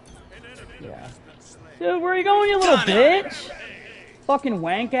 Yeah. Dude, where are you going, you little bitch? Fucking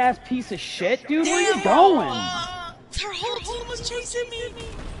wank ass piece of shit, dude. Where you going? Her whole team was chasing me.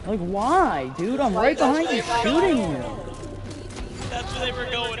 Like, why, dude? I'm right behind you, shooting you. That's where they were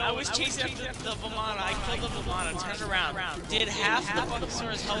going. I was chasing after the Vamana. I killed the Vamana, turned around, did half the fucking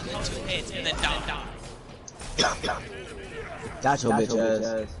Sora's health in 2 hits, and then died. Got your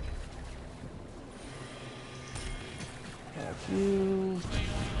bitch ass. Fuck you.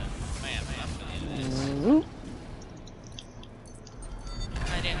 Man. Whoop.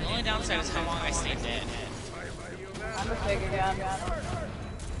 The only downside is how long I stay dead. I'm a pig again.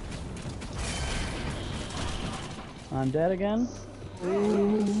 I'm dead again.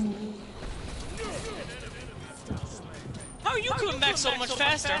 How are you coming back so much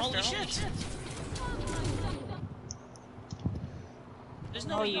faster? Holy shit. There's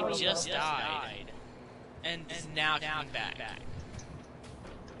no way you just died. And now coming back.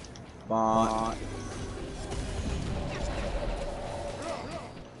 Bot.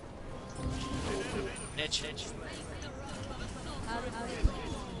 Niche.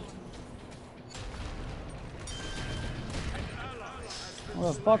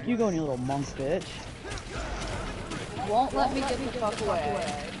 Where the fuck you going, you little monk bitch? Won't let me get the fuck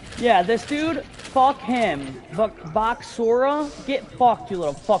away. Yeah, this dude, fuck him. Boxora, get fucked, you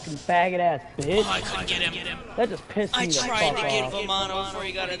little fucking faggot ass bitch. Oh, I couldn't get him. That just pissed me I the fuck tried to get off. Vamano before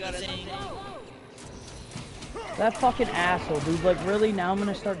he got a thing. That fucking asshole, dude. Like, really? Now I'm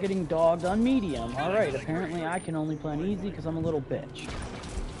gonna start getting dogged on medium. Alright, apparently I can only play on easy because I'm a little bitch.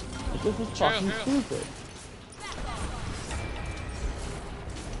 But this is fucking stupid.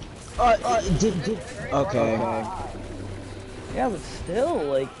 Okay. Yeah, but still,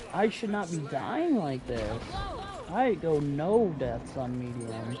 like, I should not be dying like this. I go no deaths on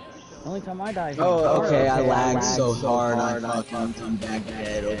medium. The only time I die is on hard. Okay, I lagged so hard, I fucking come back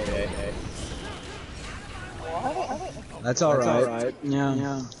dead, okay. That's alright.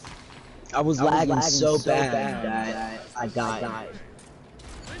 Yeah. I was lagging so bad that I died.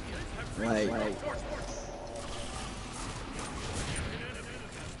 Like...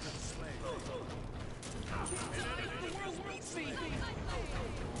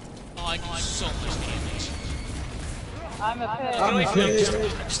 Oh, I do so much damage. I'm a pig. Get away from me.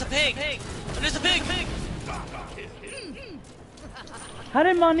 Just a pig. I'm just a pig. How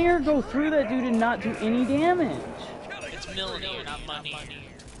did Monir go through that dude and not do any damage? It's Millennium, not money.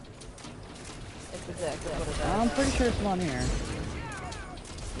 It's exactly what it is. I'm pretty sure it's Monir.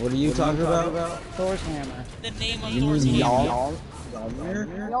 What are you talking about? Thor's hammer. The name of You Thor's mean hammer.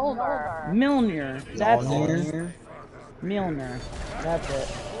 Mjolnir. Milnir. That's it. Mjolnir? Milner. That's it.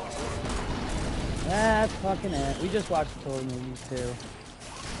 That's fucking it. We just watched the Thor movies too.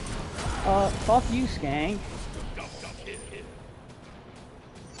 Fuck you, Skank.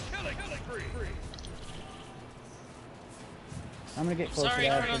 I'm gonna get close to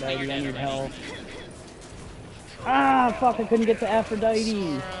Aphrodite. I need help. Ah, fuck! I couldn't get to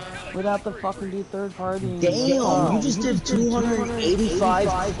Aphrodite without the fucking dude third party. Damn, you just did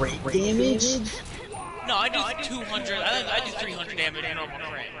 285 crit damage? No, I do 200. I do 300 damage in normal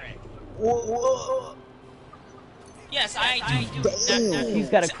crit. Whoa. Yes, I do. He's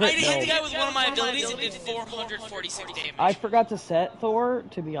got a crit I hit the though. guy with one of my abilities and did 446 damage. I forgot to set Thor,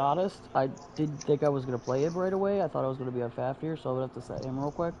 to be honest. I didn't think I was going to play him right away. I thought I was going to be on Fafnir, so I would have to set him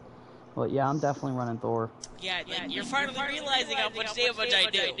real quick. But yeah, I'm definitely running Thor. Yeah, you're finally realizing how much damage I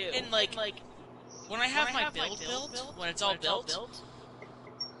do. And like, when I have my build built, when it's all built,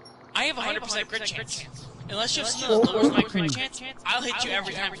 I have 100% crit chance. Unless you have something that lowers my crit chance, I'll hit you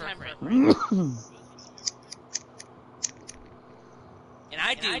every time for a crit. And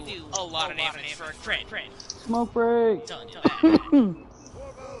I do a lot of damage for a crit. Smoke break!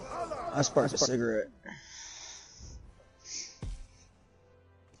 I sparked a cigarette.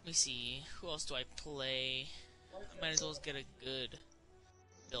 Let me see, who else do I play? I might as well get a good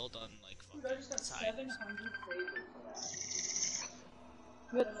build on, like, fucking side.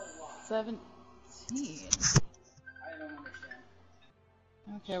 With 17. I don't understand.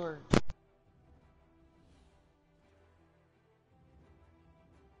 Okay, we're...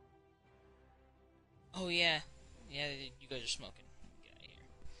 Oh yeah, you guys are smoking. Get out of here.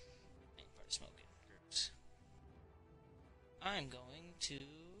 I ain't part of smoking groups. I'm going to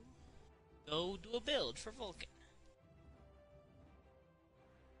go do a build for Vulcan.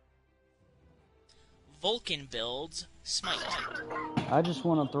 Vulcan builds Smite. I just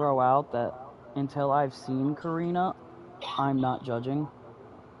want to throw out that until I've seen Karina, I'm not judging.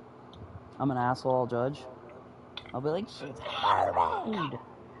 I'm an asshole, I'll judge. I'll be like, she's hard.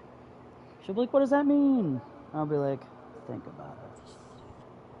 She'll be like, what does that mean? I'll be like, think about it.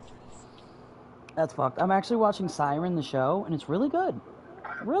 That's fucked. I'm actually watching Siren, the show, and it's really good.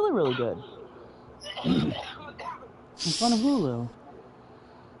 Really, really good. It's on Hulu.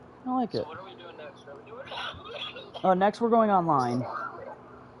 I like it. What are we doing next? Are we doing Next we're going online.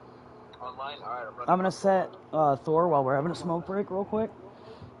 online? Alright, I'm gonna set Thor while we're having a smoke break real quick.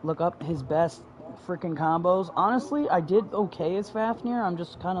 Look up his best freaking combos. Honestly, I did okay as Fafnir. I'm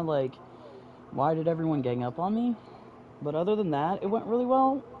just kind of like, why did everyone gang up on me? But other than that, it went really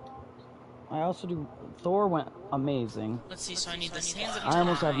well. I also do. Thor went amazing. Let's see, so I need the Sands of I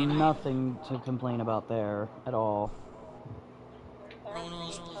almost have Time. nothing to complain about there at all.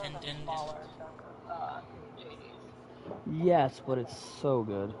 Chronos Pendant. Yes, but it's so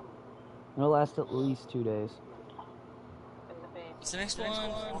good. It'll last at least 2 days. What's the next one?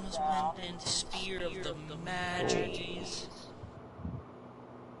 Chronos Pendant, Spear of the Magies.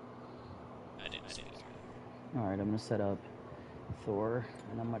 I didn't. Alright, I'm gonna set up Thor,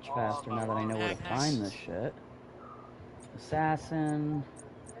 and I'm much faster now that I know where to find this shit. Assassin.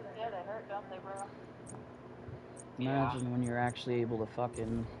 Yeah, they hurt, don't they, bro? Imagine when you're actually able to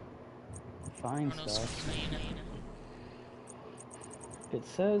fucking find Chronos stuff. Plane. It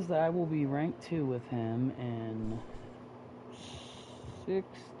says that I will be rank 2 with him in 60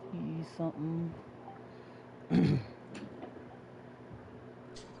 something.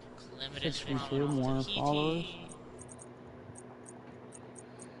 62 more followers.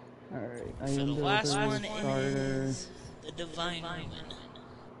 Alright, I For am the the last one starter. is the Divine Woman.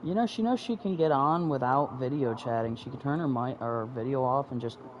 You know, she knows she can get on without video chatting. She can turn her mic or video off and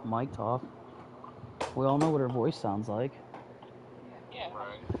just mic talk. We all know what her voice sounds like.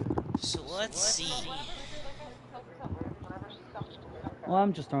 So let's see. Well,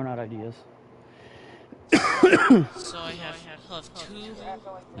 I'm just throwing out ideas. So I have 2 out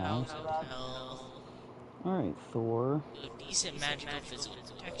of health. Alright, Thor. Decent magical physical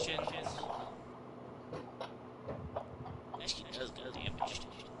protection. Actually does good damage.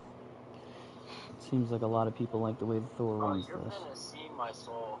 Seems like a lot of people like the way Thor runs You're this. gonna see my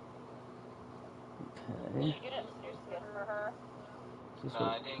soul. Okay. You didn't do skin for her? Is this No, what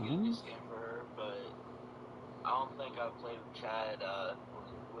I it didn't get a new comes? skin for her, but I don't think I've played with Chad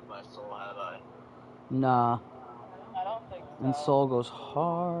with my soul, have I? Nah. I don't think so. And Soul goes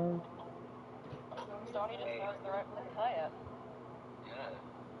hard. Sony just knows the right way to play it. Yeah.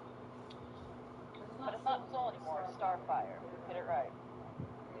 But it's not Soul anymore, it's Starfire. Get it right.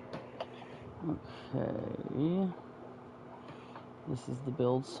 Okay. This is the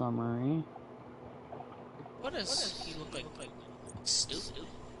build summary. What does he look like? Stupid.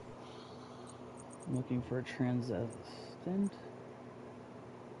 I'm looking for a transcendent.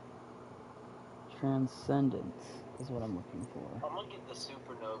 Transcendence is what I'm looking for. I'm gonna get the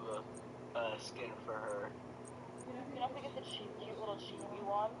Supernova skin for her. You don't think it's a cute little chibi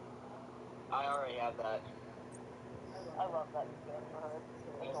one? I already have that. I love that skin for her.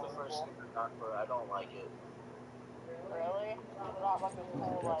 It's the first skin I got for her. I don't like it. Really? It's not like a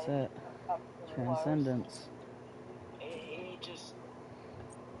cool, That's like, it. Transcendence. It just...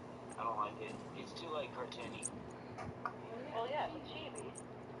 I don't like it. It's too, like, cartoony. Well, yeah, it's chibi.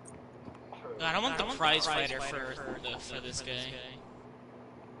 True. God, I want the prize fighter for this guy.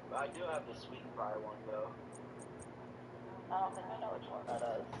 I do have the Sweet Fire one, though. I don't think I know which one that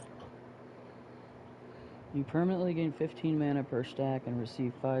is. You permanently gain 15 mana per stack and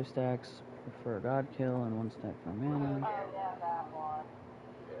receive 5 stacks for a god kill and 1 stack for mana. Oh, yeah, that one.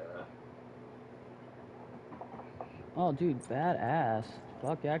 Yeah. Oh, dude, badass.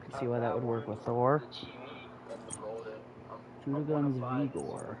 Fuck yeah, I could see why that would work with Thor. The Chibi and the Golden. Two guns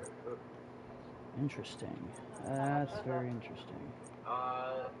Vigor. Interesting. That's very interesting.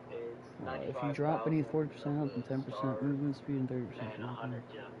 It's If you drop beneath 40% health and 10% movement speed and 30% and 100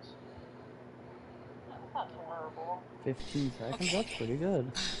 gems. That's not terrible. 15 seconds, that's pretty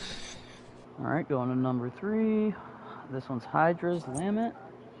good. Alright, going to number 3. This one's Hydra's Lamet.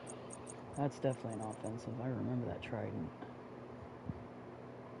 That's definitely an offensive. I remember that trident.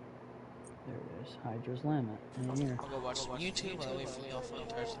 There it is. Hydra's Lamet. In here. I'll go watch some YouTube while I wait for the alpha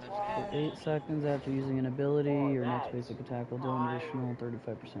touch For 8 seconds after using an ability, your next basic attack will do an additional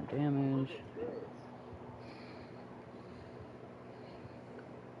 35% damage.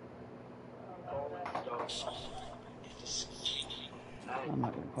 I'm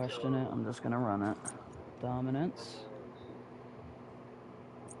not going to question it, I'm just going to run it. Dominance.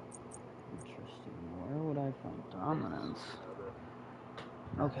 Interesting. Where would I find dominance?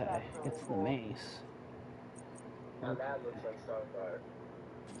 Okay, it's the mace. Now that looks like Starfire.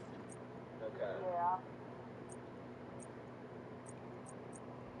 Okay. Yeah.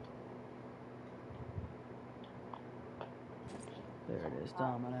 There it is,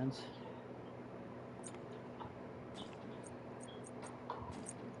 dominance.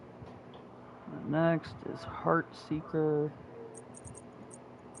 And next is Heart Seeker.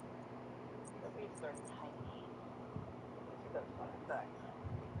 The beats are tiny. That's fun fact.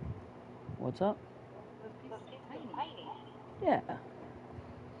 What's up? The beats are tiny. Yeah.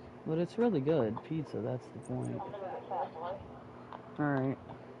 But it's really good. Pizza, that's the point. I'm gonna get fat, boy. Alright.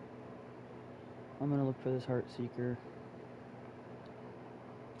 I'm gonna look for this Heart Seeker.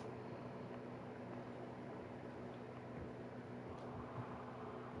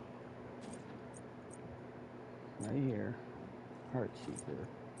 Right here. Heartseeker.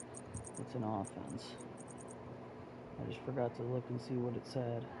 It's an offense. I just forgot to look and see what it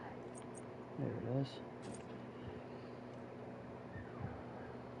said. There it is.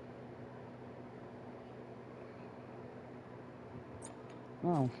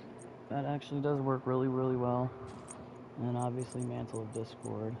 Oh, that actually does work really, really well. And obviously Mantle of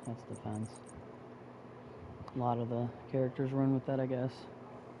Discord, that's defense. A lot of the characters run with that, I guess.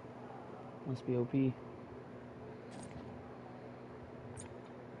 Must be OP.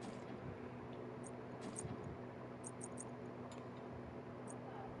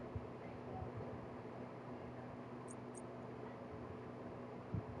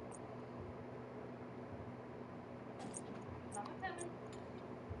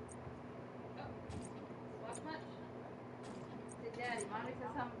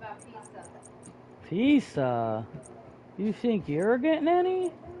 Pizza? You think you're getting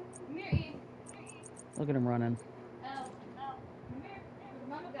any? Look at him running.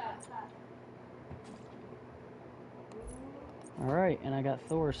 Alright, and I got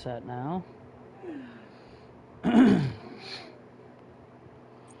Thor set now.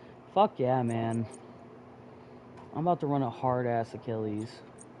 Fuck yeah, man. I'm about to run a hard-ass Achilles.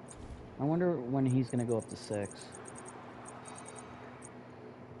 I wonder when he's gonna go up to 6.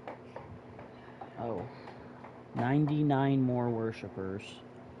 Oh. 99 more worshippers.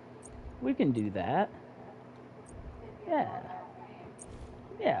 We can do that. Yeah.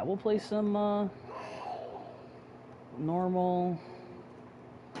 Yeah, we'll play some, normal,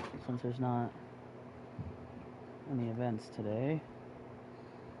 since there's not any events today.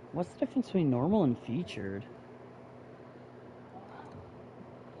 What's the difference between normal and featured?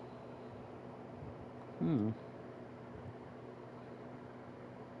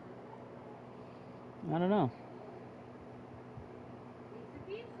 I don't know.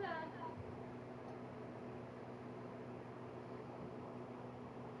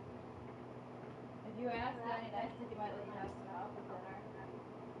 If you ask Danny, I think you might let you have some milk for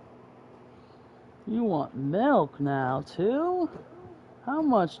dinner. You want milk now, too? How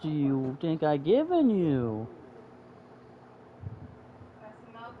much do you think I given you? Want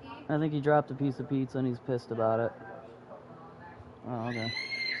some milky? I think he dropped a piece of pizza and he's pissed about it. Oh, okay.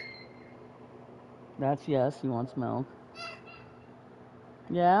 That's yes, he wants milk.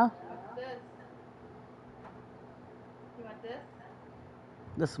 Yeah? What's this? You want this?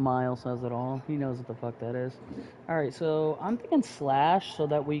 The smile says it all. He knows what the fuck that is. Alright, so I'm thinking Slash so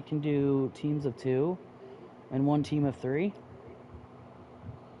that we can do teams of 2 and 1 team of 3.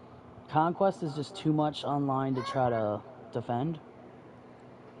 Conquest is just too much online to try to defend.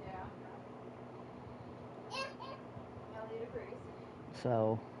 Yeah. Elliot agrees.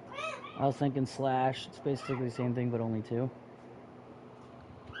 So, I was thinking Slash. It's basically the same thing, but only 2.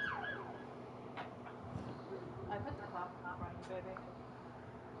 I put the clock in front of you, baby.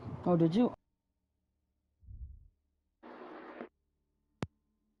 Oh, did you?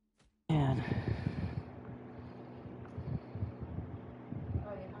 Man.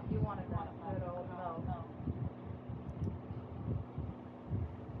 Oh, you wanted that good old milk.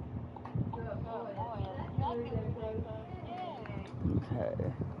 Good boy.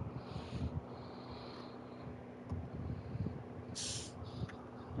 Okay.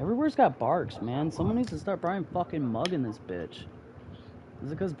 Everywhere's got Barks, man. Someone needs to start buying fucking mugging this bitch.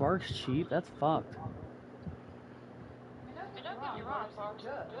 Is it because Barks cheap? That's fucked. Don't get me wrong, Barks is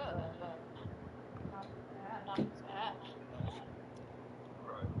good, but not as bad.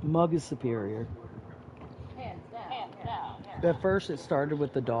 Mug is superior. Hands down. At first it started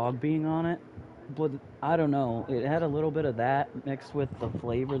with the dog being on it, but I don't know. It had a little bit of that mixed with the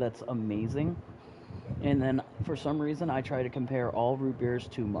flavor that's amazing. And then for some reason I try to compare all root beers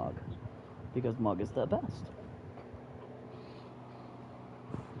to Mug because Mug is the best.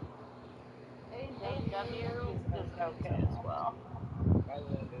 A&W is okay as well. I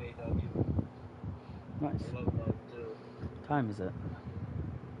love AW. Nice. I love Mug too. What time is it?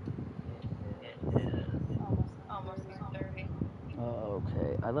 It is Almost 6:30.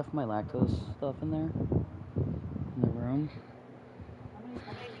 Okay. I left my lactose stuff in there in the room.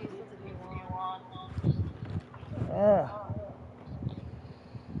 How many pieces do you want?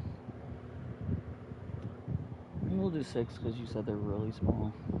 We'll do 6 because you said they're really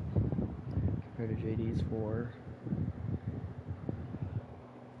small compared to JD's 4.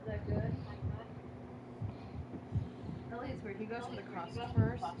 Is that good? Elliot's weird. He goes for the crust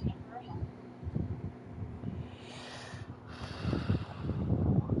first.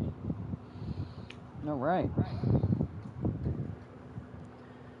 All right.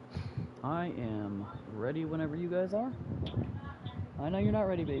 I am ready whenever you guys are. I know you're not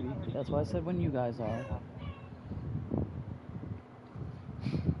ready, baby. That's why I said when you guys are.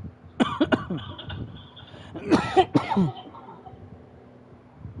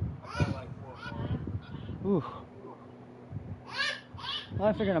 Ooh. Well,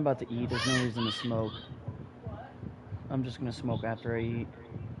 I figured I'm about to eat. There's no reason to smoke. I'm just gonna smoke after I eat.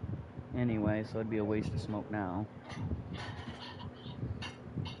 Anyway, so it'd be a waste to smoke now.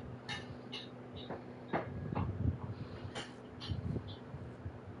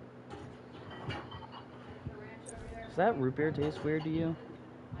 Does that root beer taste weird to you?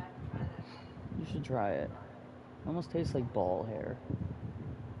 You should try it. Almost tastes like ball hair.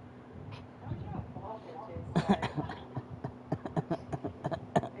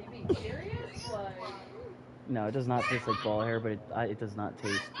 No, it does not taste like ball hair, but it does not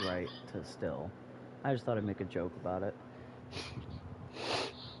taste right to still. I just thought I'd make a joke about it.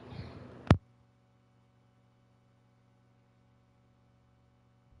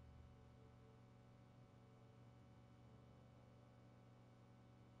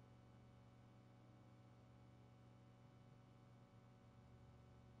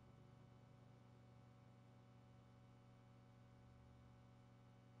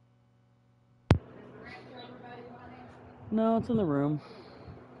 No, it's in the room.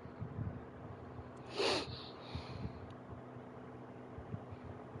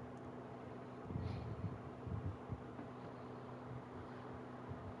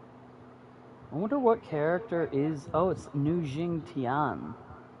 I wonder what character is... Oh, it's Nu Jing Tian.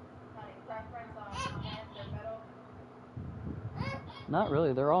 Not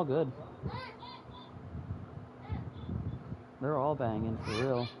really, they're all good. They're all banging, for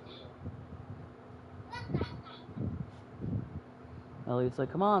real. Elliot's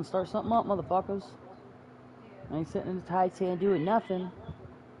like, come on, start something up, motherfuckers. I ain't sitting in the tight sand doing nothing.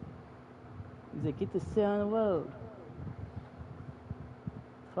 He's like, get this shit on the road.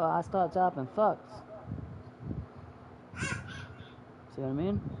 So I start dropping fucks. See what I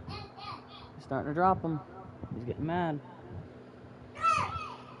mean? He's starting to drop them. He's getting mad.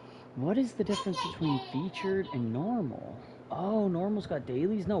 What is the difference between featured and normal? Oh, normal's got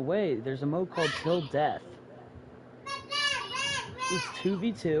dailies? No way. There's a mode called Till Death. It's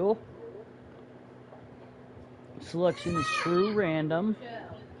 2v2. Selection is true random.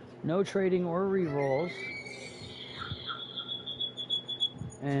 No trading or rerolls.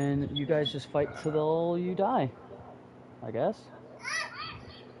 And you guys just fight till you die, I guess.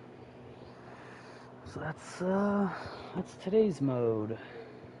 So that's today's mode.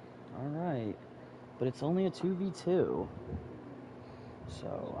 Alright. But it's only a 2v2.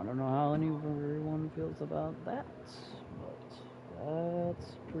 So I don't know how everyone feels about that. But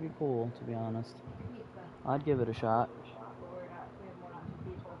that's pretty cool, to be honest. I'd give it a shot.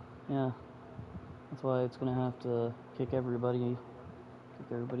 Yeah. That's why it's gonna have to kick everybody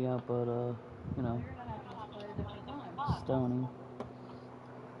out, but you know, Stony.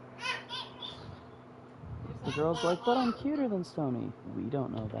 The girl's like, but I'm cuter than Stony. We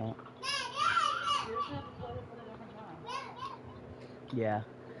don't know that. Yeah.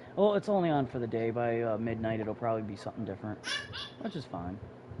 Well, it's only on for the day. By midnight, it'll probably be something different, which is fine.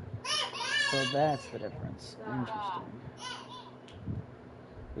 So that's the difference. Interesting.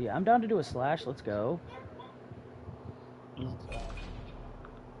 But yeah, I'm down to do a slash. Let's go.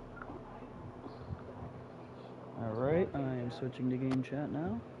 Alright, I am switching to game chat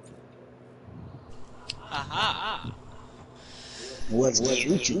now. Aha! What's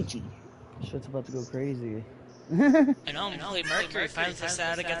Gucci? Shit's about to go crazy. I know, Mercury finally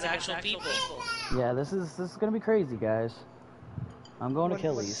decided against actual people. Yeah, this is gonna be crazy, guys. I'm going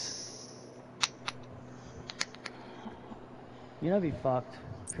Achilles. You know, be fucked.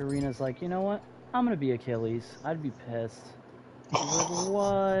 Karina's like, you know what? I'm gonna be Achilles. I'd be pissed. I was like,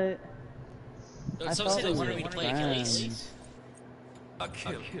 what? I thought we were friends.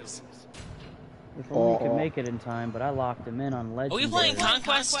 Achilles. If only we could make it in time, but I locked him in on Legendary. Are we playing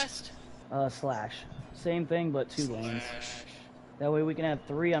Conquest? Slash. Same thing, but 2 lanes. That way we can have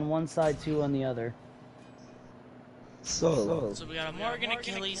 3 on one side, 2 on the other. So we got a Morgan,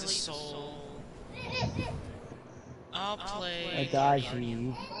 Achilles, a Soul. I'll play Adaji,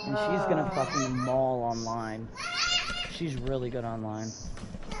 and she's gonna fucking maul online. She's really good online.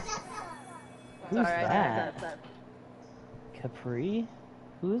 Who's that? Capri?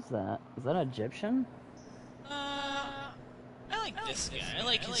 Who's that? Is that Egyptian? I like this guy. I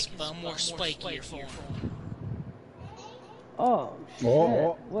like his more spikier form. Oh, shit.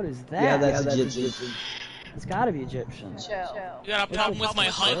 What is that? yeah, that's Egyptian. It's gotta be Egyptian. You got a problem with my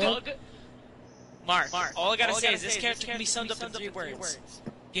hug? Mark, all I gotta say is this character can be summed up in 3 words.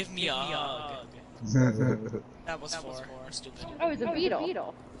 Give me a hug. That was 4. Stupid. Oh, it's a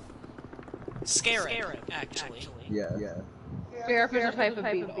beetle. Scarab, actually. Yeah. Scarab is a type of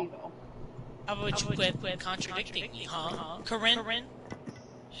beetle. How about you quit contradicting me, huh? Corinne?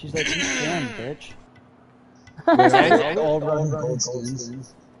 She's like, you can, bitch. We're all running gold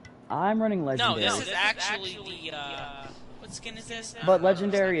skins. I'm running No, legendary. this is actually the, what skin is this? But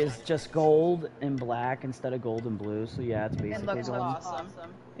legendary is just gold and black instead of gold and blue, so yeah, it's It basically looks gold. awesome.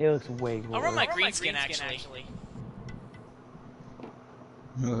 It looks way cooler. I'll run my green skin, actually.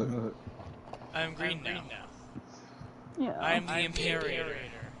 I'm green now. Yeah. I'm the Imperator.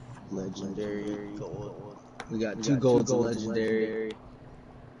 Legendary gold. We got 2 golds of legendary.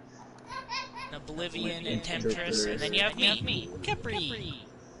 Oblivion and Temptress, and then you have me, Capri.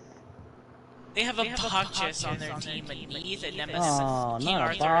 They have a Bacchus on their team beneath, and Nemesis. Oh, King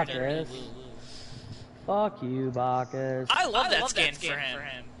not a Arthur. Bacchus. Fuck you, Bacchus. I love that skin for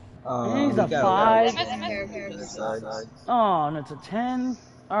him. He's a we got 5. other sides. Oh, and it's a 10.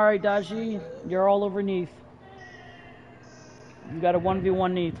 Alright, Daji, you're all over Neath. You got a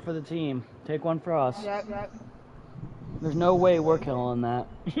 1v1 Neath for the team. Take one for us. Yep. There's no way we're killing that.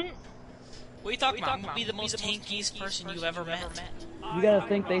 What are you talking about? I'm gonna be the most tankiest person you've ever met. You gotta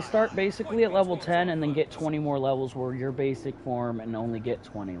think, they start basically at level 10 and then get 20 more levels where your basic form and only get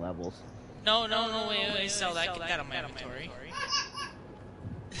 20 levels. No, wait, sell that, get that on my inventory.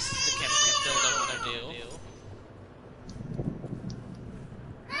 This is the Capri build I'm gonna do.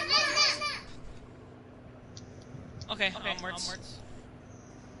 Okay, onwards.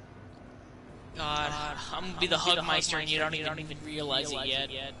 God, I'm gonna be the Hugmeister and you don't even realize it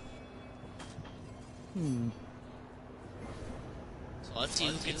yet. So let's see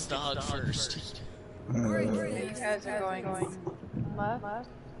who gets the hug first. You guys are going left?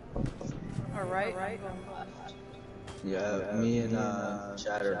 Or right? I'm going left. Yeah, me and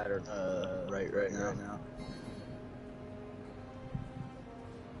Chad are right now.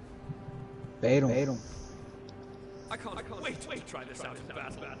 Bait him. I can't wait to try this out in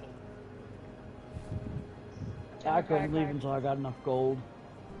battle. I couldn't leave until I got enough gold.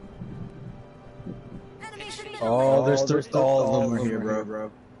 Oh, there's all of them are here,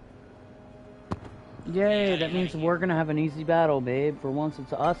 bro. Yay, that means we're gonna have an easy battle, babe. For once,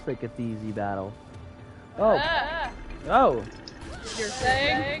 it's us that get the easy battle. Oh. Oh. You're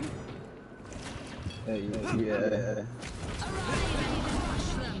saying? Yeah.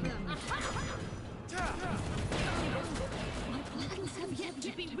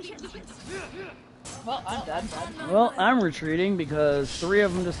 Well, I'm dead. Well, I'm retreating because 3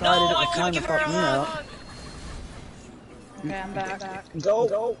 of them decided it was time to fuck me up. Okay, I'm back.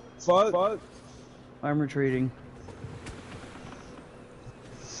 Go. Fuck. I'm retreating.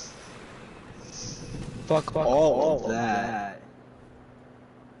 Fuck all of that.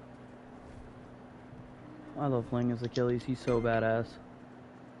 I love playing as Achilles. He's so badass.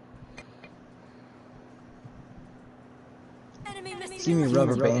 See me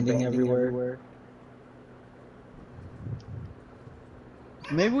rubber banding everywhere.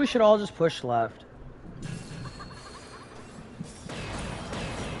 Maybe we should all just push left.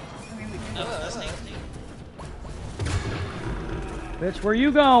 Bitch, where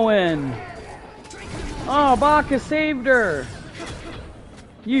you going? Oh, Bacchus saved her.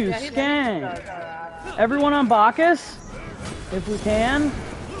 You skank. Everyone on Bacchus? If we can.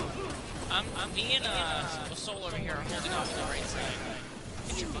 I'm me and Soul over here are holding off the right side.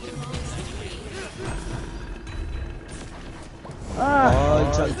 Get your fucking Ah.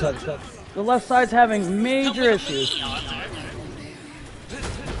 The left side's having major issues.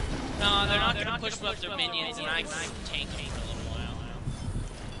 No, they're not gonna push up their minions, and I can tank for a little while.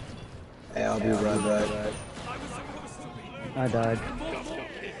 Hey, I'll be right back. I died.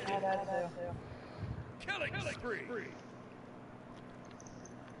 Killing spree.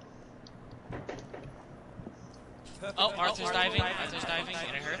 Oh, Arthur's diving, and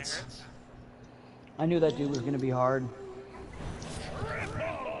it hurts. I knew that dude was gonna be hard.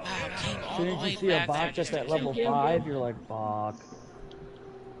 Wow, came all As the soon as way you see a back Bach there just to at level 5, you're like, Bach.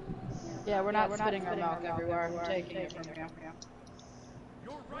 Yeah, we're not spitting our milk everywhere. We're taking it from you.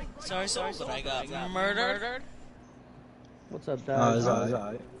 Sorry, but I got murdered. What's up, It's Daj?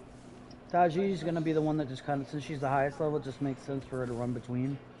 alright. Taji's gonna be the one that just kind of, since she's the highest level, it just makes sense for her to run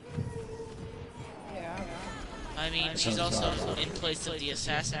between. Yeah. I mean, she's also in place of the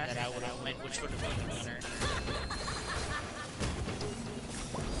assassin that I would have went, which would have been the winner.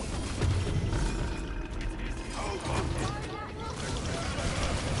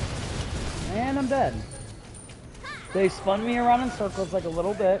 And I'm dead. They spun me around in circles like a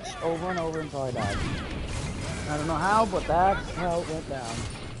little bitch over and over until I died. I don't know how, but that's how it went down.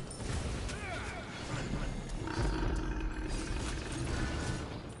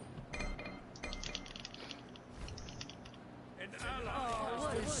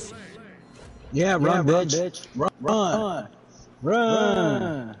 Yeah, run, bitch.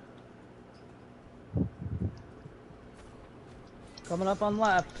 Run. Coming up on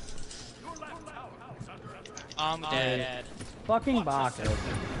left. I'm dead. Fucking Bacchus.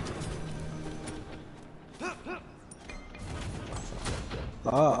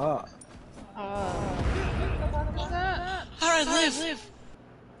 Ah. How do I live?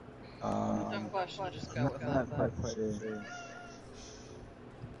 Dumb question, just go with Not that. quite sure.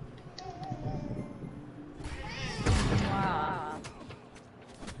 Wow.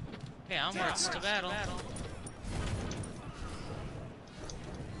 Hey, onwards to battle.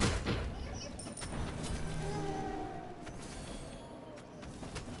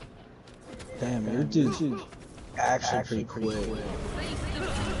 Damn, your dude's actually pretty quick.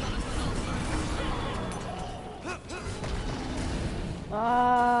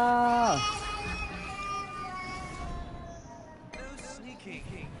 Ah! No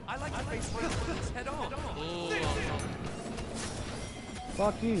sneaking. I like to face violence head on.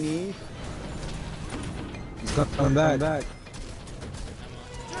 Fuck you, Neve. He's coming back.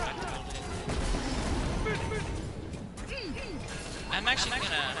 I'm actually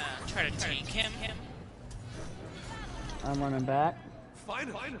gonna try to tank him. I'm running back.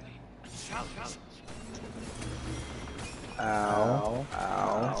 Finally. Ow.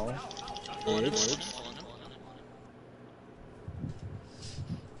 Pulling him.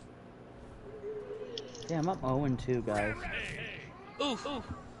 Damn, I'm 0-2, guys. Ooh. Like,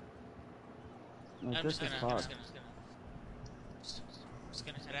 I'm this just is gonna fucked.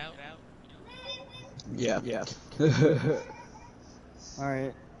 head out. Yeah.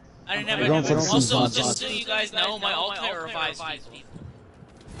 Alright. I didn't We're going have for some Also, bots. just so you guys know, my ultimate revives people.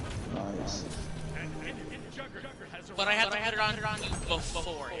 Nice. But I have to put it on you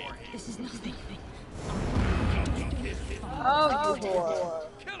before it. This is nothing. Oh, you whore.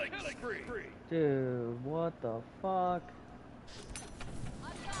 Dude, what the fuck?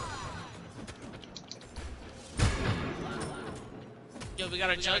 Yo, we got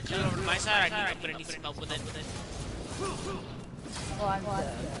a jug coming over to my side. I'm gonna need some help with it. Well, I'm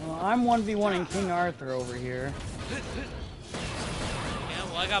dead. Well, I'm 1v1ing King Arthur over here. Yeah,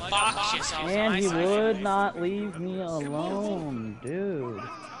 well, I got Bacchus off And my he side. would not leave me alone, dude.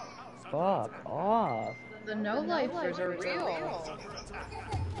 Fuck off. The no-lifers are real.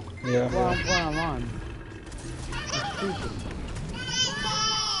 Yeah. Well, I'm on. That's stupid.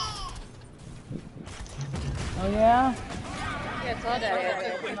 Oh yeah? Yeah, it's all dead.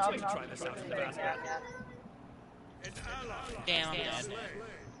 Damn, I'm dead.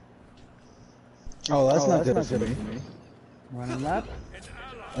 Oh, that's not good for me. Running left?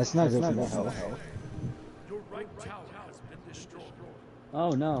 That's not good for my health. Your right tower has been destroyed.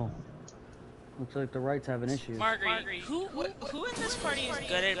 Oh no. Looks like the rights have an issue. Marguerite, who in this party is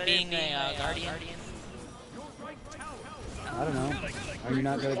good at being a guardian? I don't know. Are you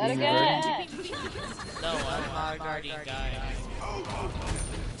not good at Let being it a guardian? get. No, I'm not a guardian guy.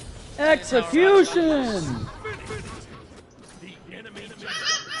 Execution! The enemy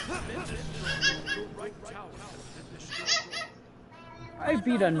your right tower has been destroyed. I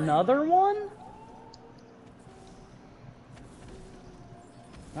beat another one?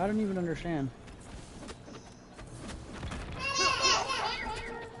 I don't even understand.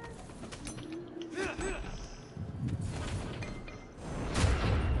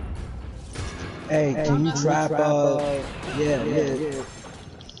 Hey, can you trap yeah.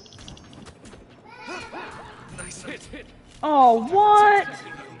 Nice hit. Oh, what?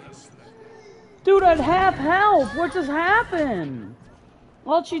 Dude, I'd half health. What just happened?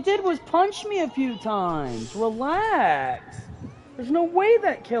 All she did was punch me a few times. Relax. There's no way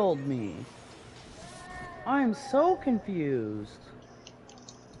that killed me. I am so confused.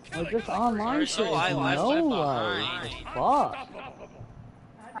 Like, this online shit is no life. Fuck.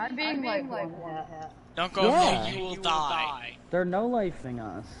 I'm being like that. Don't go Yeah. blue, you will die. They're no-lifing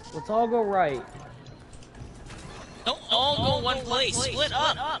us. Let's all go right. Don't all go one place. Split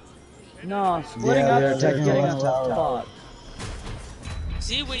up. No, splitting Yeah, up they're is attacking getting one us tower. fucked.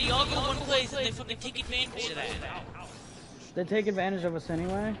 See, when you all go one place, they fucking take advantage of that. They take advantage of us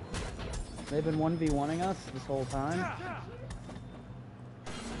anyway. They've been 1v1ing us this whole time.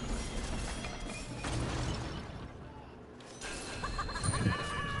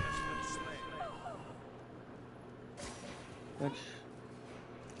 Which...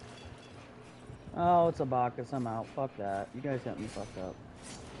 Oh, it's a Bacchus. I'm out. Fuck that. You guys got me fucked up.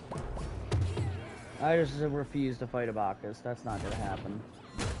 I just refuse to fight a Bacchus. That's not gonna happen.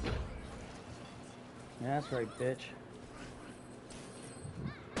 Yeah, that's right, bitch.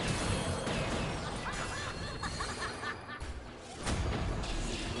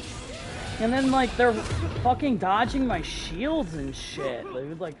 And then, like, they're fucking dodging my shields and shit.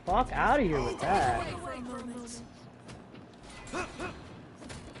 Dude, like, fuck out of here with that.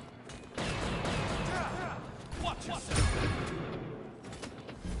 Watch yourself.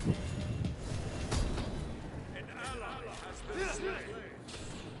 An ally has been slain.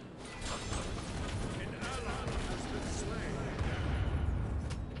 An ally has been slain.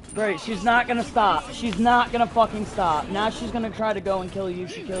 Great, she's not gonna stop. She's not gonna fucking stop. Now she's gonna try to go and kill you.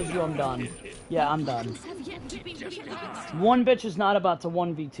 She kills you, I'm done. Yeah, I'm done. One bitch is not about to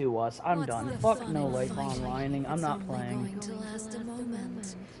 1v2 us. I'm done. Fuck no life onlining. I'm not playing.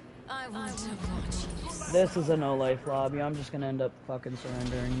 This is a no life lobby. I'm just gonna end up fucking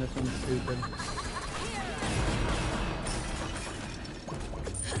surrendering. This one's stupid.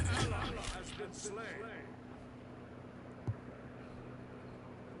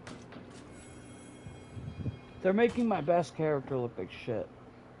 They're making my best character look like shit.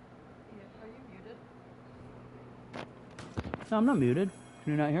 Are you muted? No, I'm not muted.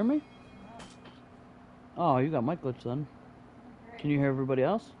 Can you not hear me? Oh, you got mic glitch then. Can you hear everybody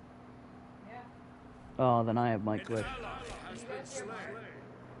else? Yeah. Oh, then I have mic glitch.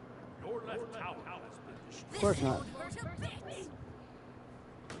 Of course not.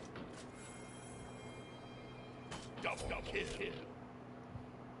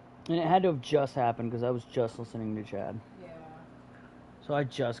 And it had to have just happened because I was just listening to Chad. Yeah. So I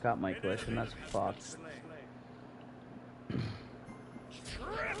just got mic glitch and that's fucked.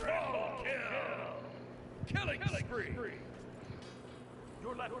 Killing spree.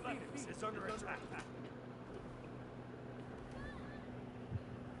 Your left Phoenix is under attack.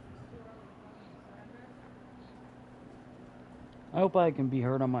 I hope I can be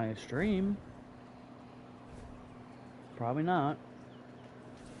heard on my stream. Probably not.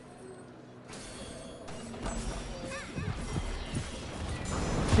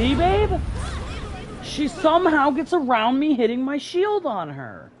 See, babe? She somehow gets around me hitting my shield on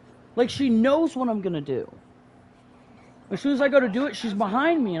her. Like, she knows what I'm gonna do. As soon as I go to do it, she's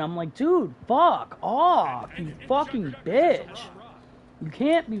behind me, and I'm like, dude, fuck off, you fucking bitch. You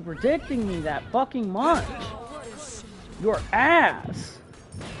can't be predicting me that fucking much. Your ass.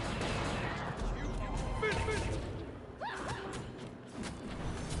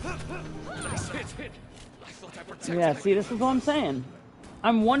 Yeah, see, this is what I'm saying.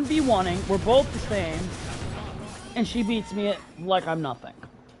 I'm 1v1ing, we're both the same, and she beats me like I'm nothing.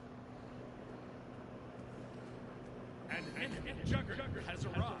 An enemy Juggernaut has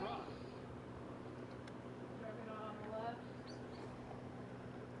arrived.